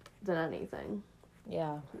than anything.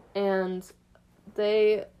 Yeah. And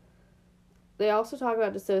they also talk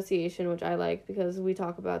about dissociation, which I like because we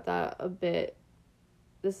talk about that a bit.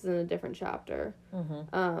 This is in a different chapter.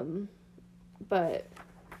 But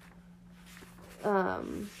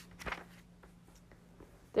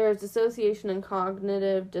there's dissociation and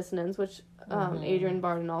cognitive dissonance, which Adrian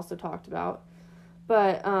Barden also talked about.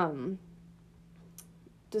 But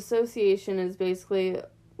dissociation is basically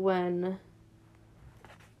when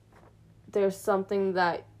there's something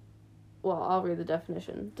that, well, I'll read the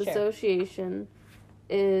definition. Sure. Dissociation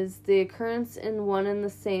is the occurrence in one and the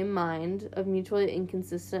same mind of mutually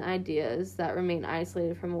inconsistent ideas that remain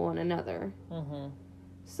isolated from one another.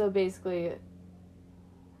 So basically,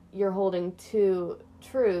 you're holding 2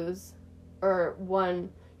 truths, or one,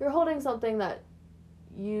 you're holding something that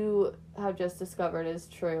you have just discovered is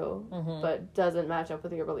true, but doesn't match up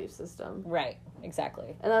with your belief system. Right,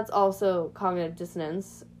 exactly. And that's also cognitive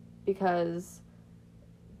dissonance, because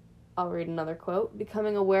I'll read another quote.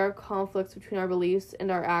 Becoming aware of conflicts between our beliefs and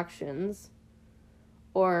our actions,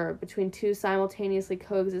 or between 2 simultaneously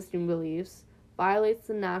coexisting beliefs, violates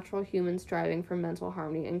the natural human striving for mental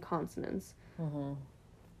harmony and consonance.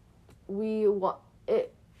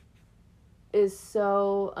 It is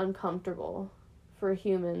so uncomfortable for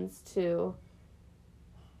humans to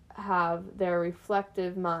have their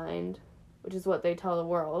reflective mind, which is what they tell the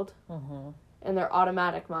world, and their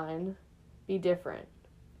automatic mind be different.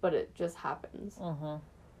 But it just happens.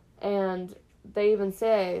 And they even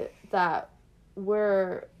say that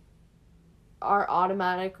our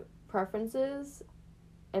automatic preferences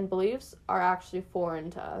and beliefs are actually foreign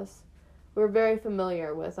to us. We're very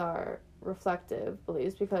familiar with our reflective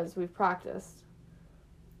beliefs because we've practiced.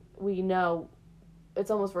 We know, it's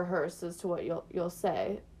almost rehearsed as to what you'll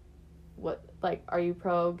say. What, like, are you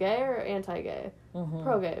pro-gay or anti-gay?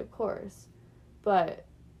 Pro-gay, of course. But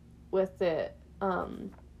with the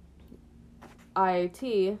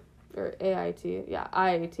IAT, or AIT,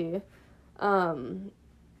 IAT,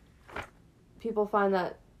 people find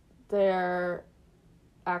that their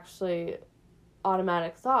actually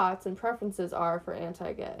automatic thoughts and preferences are for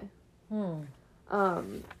anti-gay.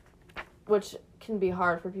 Which can be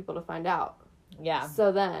hard for people to find out. Yeah.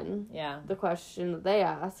 So then, the question that they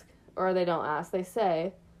ask, or they don't ask, they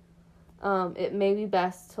say, it may be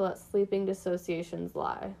best to let sleeping dissociations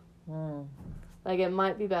lie. Like, it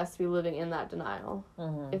might be best to be living in that denial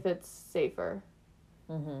if it's safer.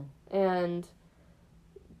 And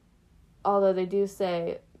although they do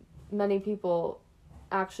say many people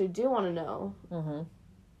actually do want to know,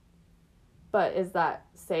 but is that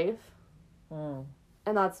safe?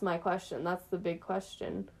 And that's my question. That's the big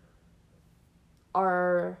question.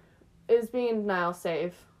 Is being in denial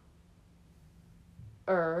safe?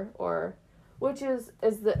 Or which is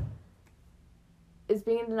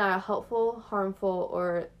being in denial helpful, harmful,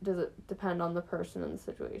 or does it depend on the person and the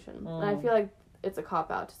situation? And I feel like it's a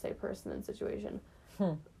cop-out to say person and situation.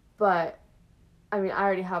 But, I mean, I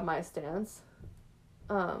already have my stance.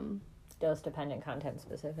 Dose-dependent,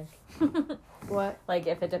 content-specific. What? Like,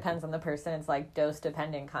 if it depends on the person, it's like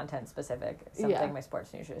dose-dependent, content-specific. Something my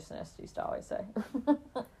sports nutritionist used to always say.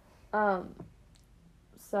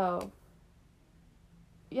 So,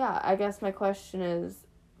 yeah, I guess my question is,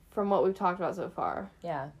 from what we've talked about so far,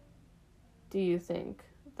 do you think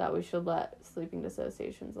that we should let sleeping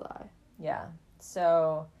dissociations lie? Yeah.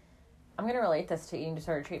 So, I'm going to relate this to eating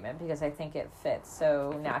disorder treatment because I think it fits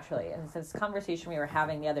so naturally. And it's this conversation we were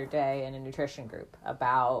having the other day in a nutrition group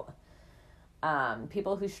about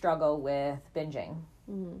people who struggle with binging.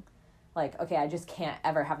 Like, okay, I just can't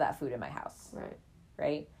ever have that food in my house.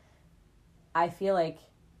 Right? I feel like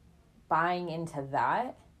buying into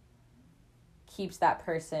that keeps that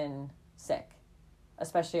person sick,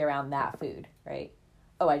 especially around that food, right?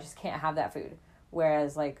 Oh, I just can't have that food.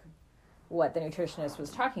 Whereas, like, what the nutritionist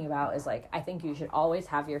was talking about is, like, I think you should always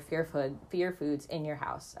have your fear foods in your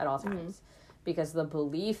house at all times. Because the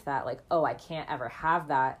belief that, like, oh, I can't ever have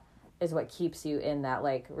that is what keeps you in that,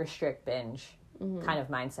 like, restrict binge kind of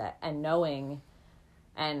mindset. And knowing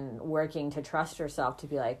and working to trust yourself to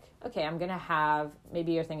be like, okay, I'm going to have,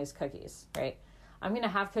 maybe your thing is cookies, right? I'm going to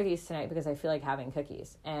have cookies tonight because I feel like having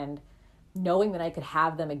cookies. And knowing that I could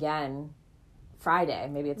have them again Friday,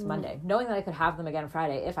 maybe it's Monday, knowing that I could have them again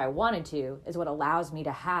Friday if I wanted to is what allows me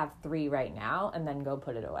to have 3 right now and then go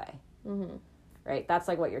put it away. Right? That's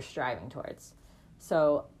like what you're striving towards.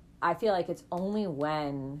 So I feel like it's only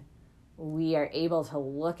when we are able to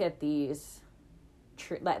look at these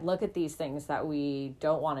things that we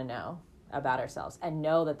don't want to know about ourselves and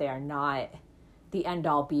know that they are not the end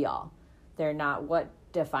all be all. They're not what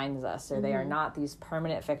defines us, or they are not these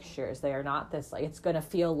permanent fixtures. They are not this, like, it's going to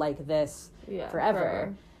feel like this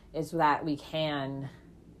forever. Is that we can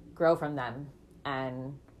grow from them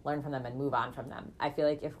and learn from them and move on from them. I feel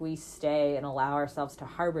like if we stay and allow ourselves to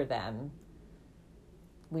harbor them,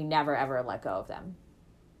 we never ever let go of them.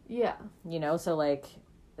 Yeah. You know, so, like,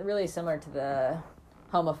 really similar to the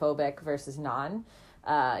homophobic versus non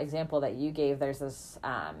example that you gave, there's this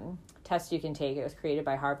test you can take. It was created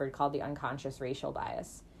by Harvard called the unconscious racial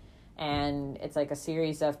bias. And it's like a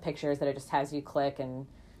series of pictures that it just has you click, and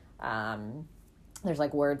there's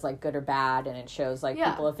like words like good or bad, and it shows like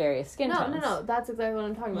people of various skin tones. No, that's exactly what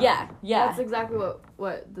I'm talking about. Yeah. That's exactly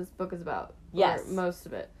what this book is about. Yes. Or most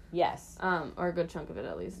of it. Yes. Or a good chunk of it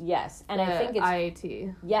at least. Yes. And I think it's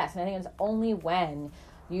IAT. Yes, and I think it's only when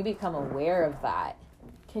you become aware of that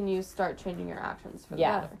can you start changing your actions for the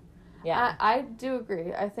better. Yeah. I do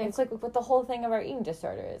agree. I think it's like what the whole thing of our eating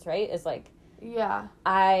disorder is, right? Is like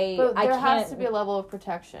but there has to be a level of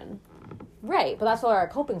protection. Right, but that's where our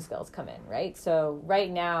coping skills come in, right? So right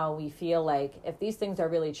now we feel like if these things are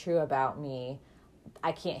really true about me,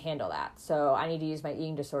 I can't handle that. So I need to use my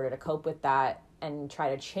eating disorder to cope with that and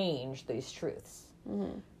try to change these truths,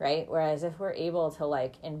 right? Whereas if we're able to,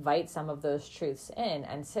 like, invite some of those truths in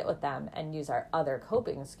and sit with them and use our other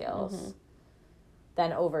coping skills,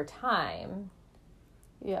 then over time,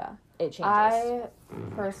 it changes. I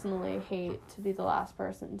personally hate to be the last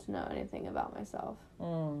person to know anything about myself.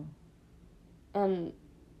 And,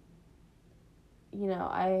 you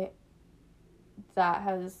know,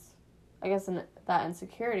 that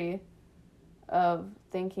insecurity of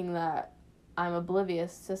thinking that I'm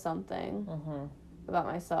oblivious to something about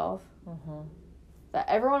myself that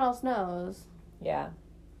everyone else knows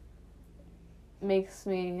makes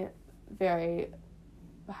me very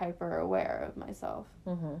hyper aware of myself.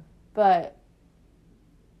 But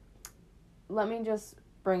let me just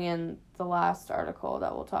bring in the last article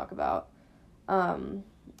that we'll talk about.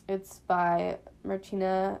 It's by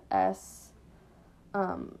Martina S.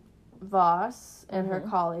 Voss and her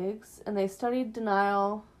colleagues, and they studied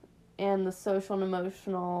denial and the social and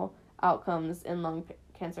emotional outcomes in lung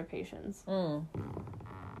cancer patients. Mm.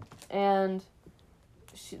 And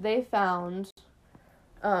they found...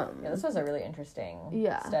 this was a really interesting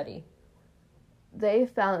study. They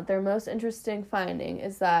found that their most interesting finding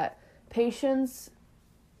is that patients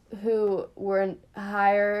who were in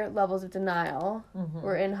higher levels of denial,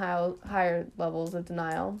 were in higher levels of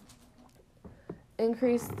denial,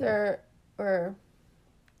 increased their, or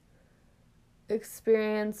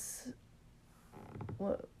experience,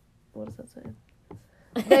 what does that say?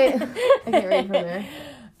 I can't read from there.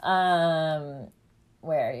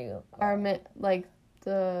 Where are you?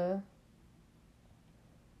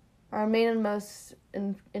 Our main and most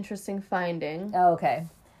interesting finding. Oh, okay.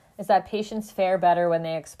 Is that patients fare better when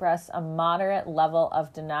they express a moderate level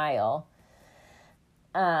of denial,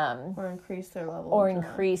 or increase their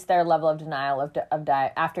level of denial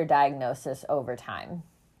after diagnosis over time.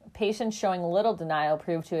 Patients showing little denial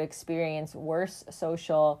prove to experience worse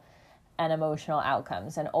social and emotional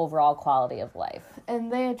outcomes and overall quality of life.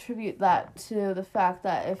 And they attribute that to the fact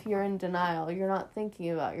that if you're in denial, you're not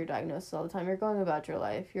thinking about your diagnosis all the time. You're going about your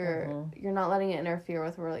life. You're not letting it interfere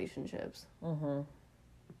with relationships.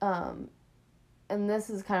 And this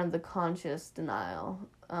is kind of the conscious denial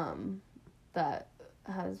that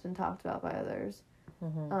has been talked about by others.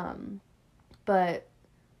 But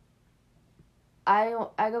I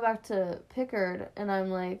go back to Pickard, and I'm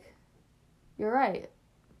like, you're right.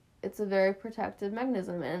 It's a very protective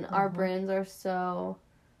mechanism, and our brains are so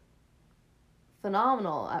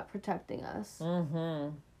phenomenal at protecting us.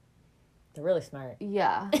 They're really smart.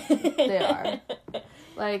 Yeah, they are.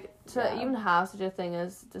 Like, to even have such a thing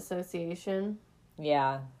as dissociation.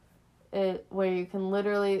 Yeah. Where you can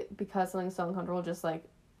literally, because something's so uncomfortable, just, like,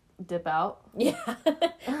 dip out. Yeah.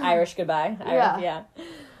 Irish goodbye. Yeah.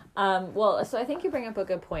 Well, so I think you bring up a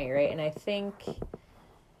good point, right? And I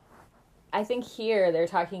think here they're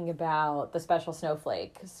talking about the special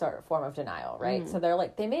snowflake sort of form of denial, right? So they're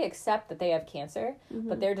like, they may accept that they have cancer,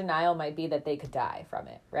 but their denial might be that they could die from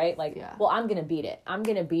it, right? Like, well, I'm going to beat it. I'm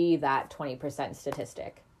going to be that 20%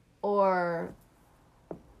 statistic. Or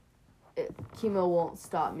chemo won't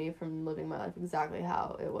stop me from living my life exactly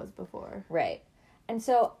how it was before. Right. And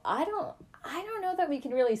so I don't know that we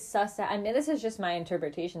can really suss out. I mean, this is just my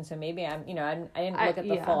interpretation, so maybe I didn't look at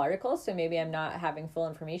the full article, so maybe I'm not having full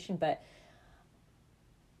information, but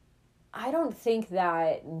I don't think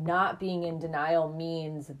that not being in denial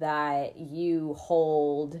means that you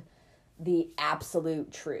hold the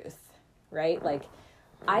absolute truth, right? Like,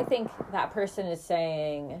 I think that person is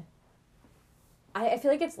saying, I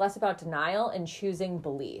feel like it's less about denial and choosing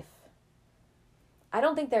belief. I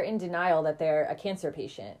don't think they're in denial that they're a cancer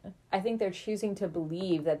patient. I think they're choosing to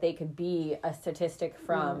believe that they could be a statistic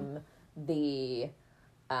from the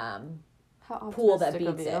pool that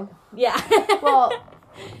beats it. Yeah. Well,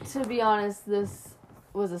 to be honest, this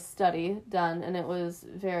was a study done, and it was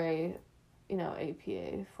very,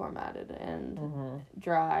 APA formatted and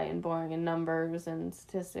dry and boring and numbers and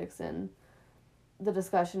statistics, and the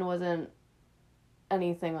discussion wasn't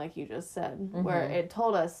anything like you just said, where it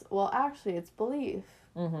told us, well, actually, it's belief.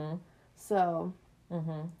 So,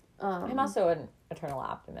 I'm also an eternal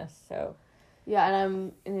optimist, so. Yeah, and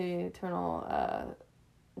I'm an eternal,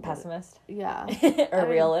 pessimist? Yeah.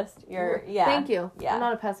 Realist? Thank you. Yeah. I'm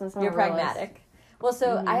not a pessimist, I'm You're a realist. pragmatic. Well,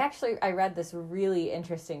 so I read this really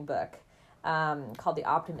interesting book called The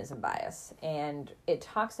Optimism Bias, and it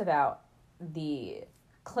talks about the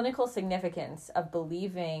clinical significance of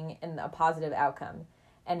believing in a positive outcome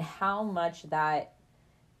and how much that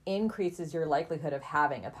increases your likelihood of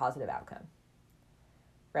having a positive outcome.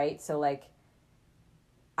 Right? So, like,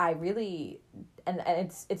 I really, and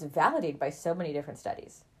it's validated by so many different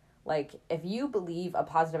studies. Like, if you believe a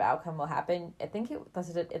positive outcome will happen, I think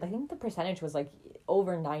the percentage was like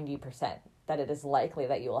over 90% that it is likely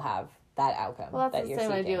that you will have that outcome. Well, that's that the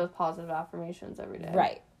same idea with positive affirmations every day.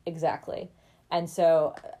 Right, exactly. And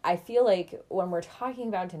so I feel like when we're talking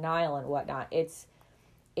about denial and whatnot, it's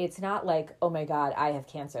not like, oh my God, I have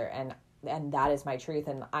cancer and that is my truth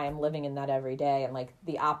and I am living in that every day. And like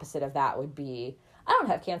the opposite of that would be, I don't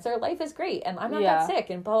have cancer, life is great, and I'm not that sick,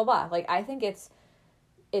 and blah, blah, blah. Like, I think it's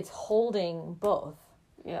holding both.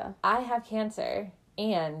 Yeah. I have cancer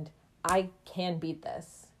and I can beat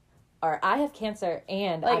this. Or I have cancer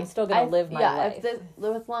and I'm still going to live my life.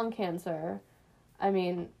 With lung cancer, I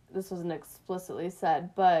mean, this wasn't explicitly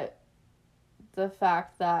said, but the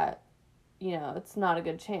fact that, it's not a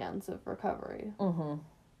good chance of recovery.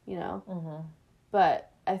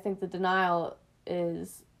 But I think the denial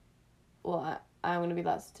is, well, I'm going to be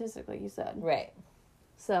that statistic, like you said. Right.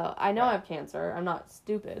 So I know I have cancer. I'm not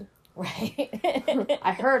stupid. Right.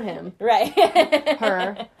 I heard him. Right.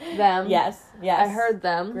 Her. Them. Yes. I heard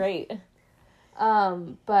them. Great.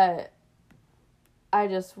 But I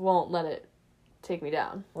just won't let it take me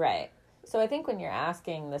down. Right. So I think when you're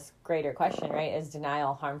asking this greater question, right, is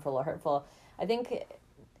denial harmful or hurtful? I think,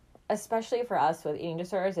 especially for us with eating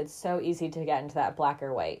disorders, it's so easy to get into that black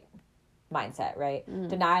or white mindset, right?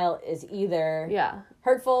 Denial is either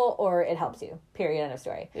hurtful or it helps you, period, end of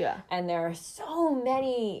story. Yeah. And there are so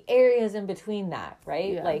many areas in between that,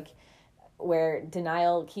 right? Yeah. Like, where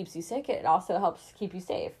denial keeps you sick, it also helps keep you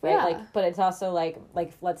safe, right? Yeah. Like, but it's also like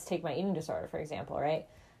let's take my eating disorder, for example, right?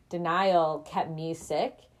 Denial kept me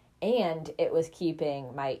sick, and it was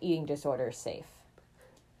keeping my eating disorder safe.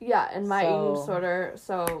 Yeah, and my eating disorder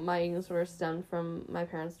stemmed from my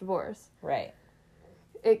parents' divorce. Right.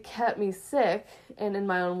 It kept me sick and in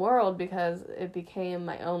my own world because it became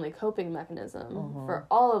my only coping mechanism for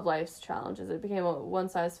all of life's challenges. It became a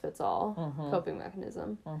one-size-fits-all coping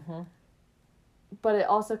mechanism. But it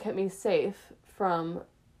also kept me safe from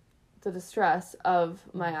the distress of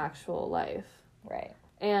my actual life. Right.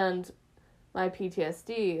 And my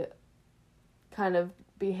PTSD kind of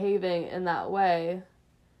behaving in that way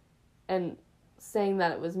and saying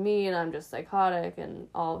that it was me and I'm just psychotic and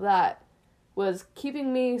all of that was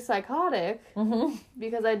keeping me psychotic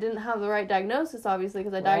because I didn't have the right diagnosis, obviously,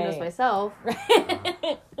 because I diagnosed myself.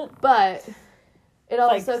 But it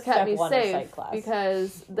also kept me safe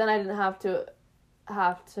because then I didn't have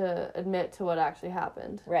to admit to what actually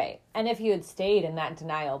happened. Right. And if you had stayed in that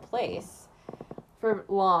denial place for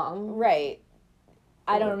long. Right.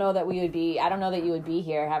 I don't know that you would be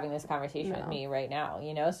here having this conversation with me right now,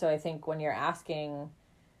 you know? So I think when you're asking,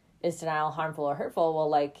 is denial harmful or hurtful? Well,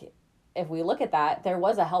 like, if we look at that, there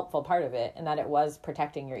was a helpful part of it, and that it was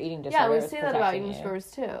protecting your eating disorder. Yeah, we say that about eating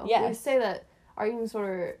disorders too. Yes. We say that our eating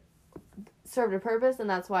disorder served a purpose, and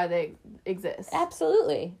that's why they exist.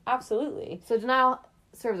 Absolutely. Absolutely. So denial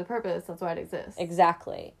serves a purpose, that's why it exists.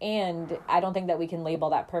 Exactly. And I don't think that we can label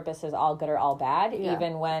that purpose as all good or all bad,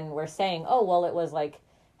 even when we're saying, oh, well, it was, like,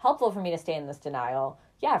 helpful for me to stay in this denial.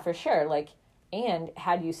 Yeah, for sure. Like, and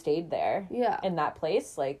had you stayed there in that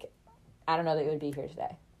place, like, I don't know that you would be here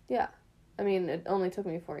today. Yeah. I mean, it only took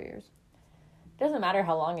me 4 years. Doesn't matter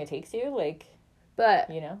how long it takes you, like, but,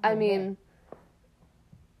 you know. I mean,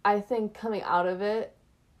 I think coming out of it,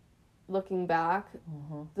 looking back,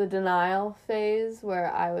 the denial phase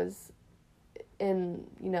where I was in,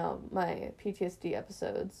 you know, my PTSD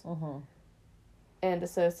episodes and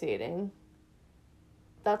dissociating,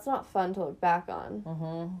 that's not fun to look back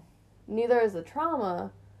on. Neither is the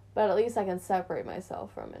trauma, but at least I can separate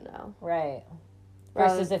myself from it now. Right.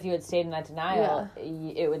 Versus if you had stayed in that denial,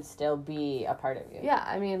 it would still be a part of you. Yeah,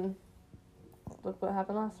 I mean, look what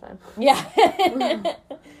happened last time. Yeah.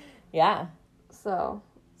 Yeah. So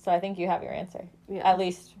I think you have your answer. Yeah. At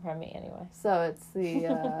least from me, anyway. So it's the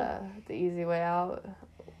the easy way out.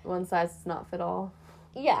 One size does not fit all.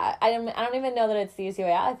 Yeah, I don't even know that it's the easy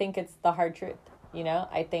way out. I think it's the hard truth. You know,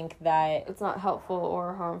 I think that it's not helpful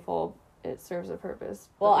or harmful. It serves a purpose.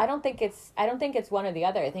 Well, I don't think it's one or the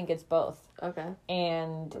other. I think it's both. Okay.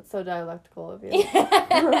 And it's so dialectical of you.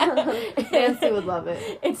 Nancy would love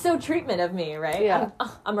it. It's so treatment of me, right? Yeah.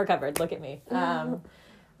 I'm recovered. Look at me.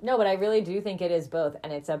 No, but I really do think it is both.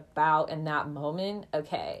 And it's about, in that moment,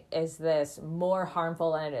 okay, is this more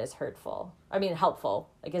harmful than it is hurtful? I mean, helpful.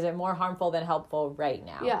 Like, is it more harmful than helpful right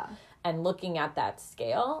now? Yeah. And looking at that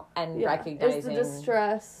scale and recognizing... Is the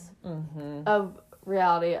distress of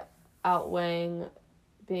reality outweighing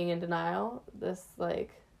being in denial? This, like...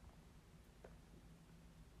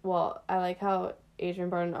 Well, I like how Adrian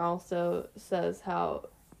Barton also says how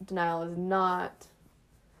denial is not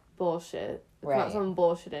bullshit. It's not some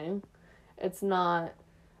bullshitting. It's not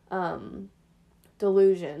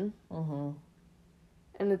delusion.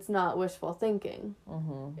 And it's not wishful thinking.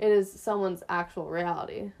 It is someone's actual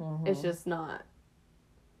reality. It's just not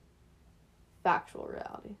factual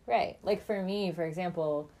reality. Right. Like for me, for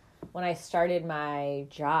example, when I started my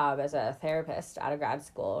job as a therapist out of grad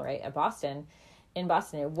school, right, in Boston,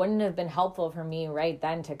 it wouldn't have been helpful for me right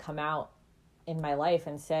then to come out in my life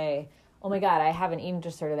and say, oh my God, I have an eating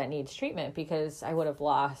disorder that needs treatment, because I would have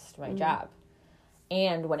lost my job.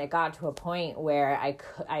 And when it got to a point where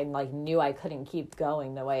I like knew I couldn't keep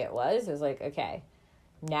going the way it was like, okay,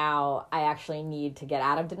 now I actually need to get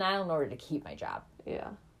out of denial in order to keep my job. Yeah.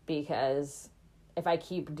 Because if I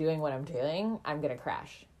keep doing what I'm doing, I'm going to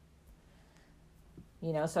crash.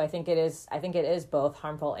 You know, so I think it is both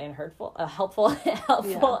harmful and hurtful, helpful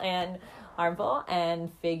and harmful,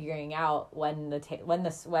 and figuring out when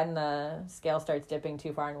the scale starts dipping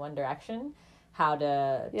too far in one direction, how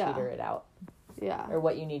to tutor it out. Yeah. Or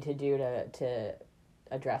what you need to do to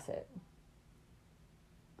address it.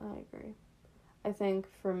 I agree. I think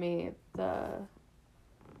for me,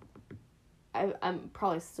 I'm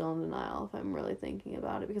probably still in denial if I'm really thinking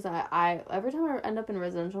about it, because I every time I end up in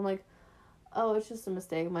residential, I'm like, oh, it's just a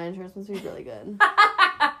mistake. My insurance must be really good.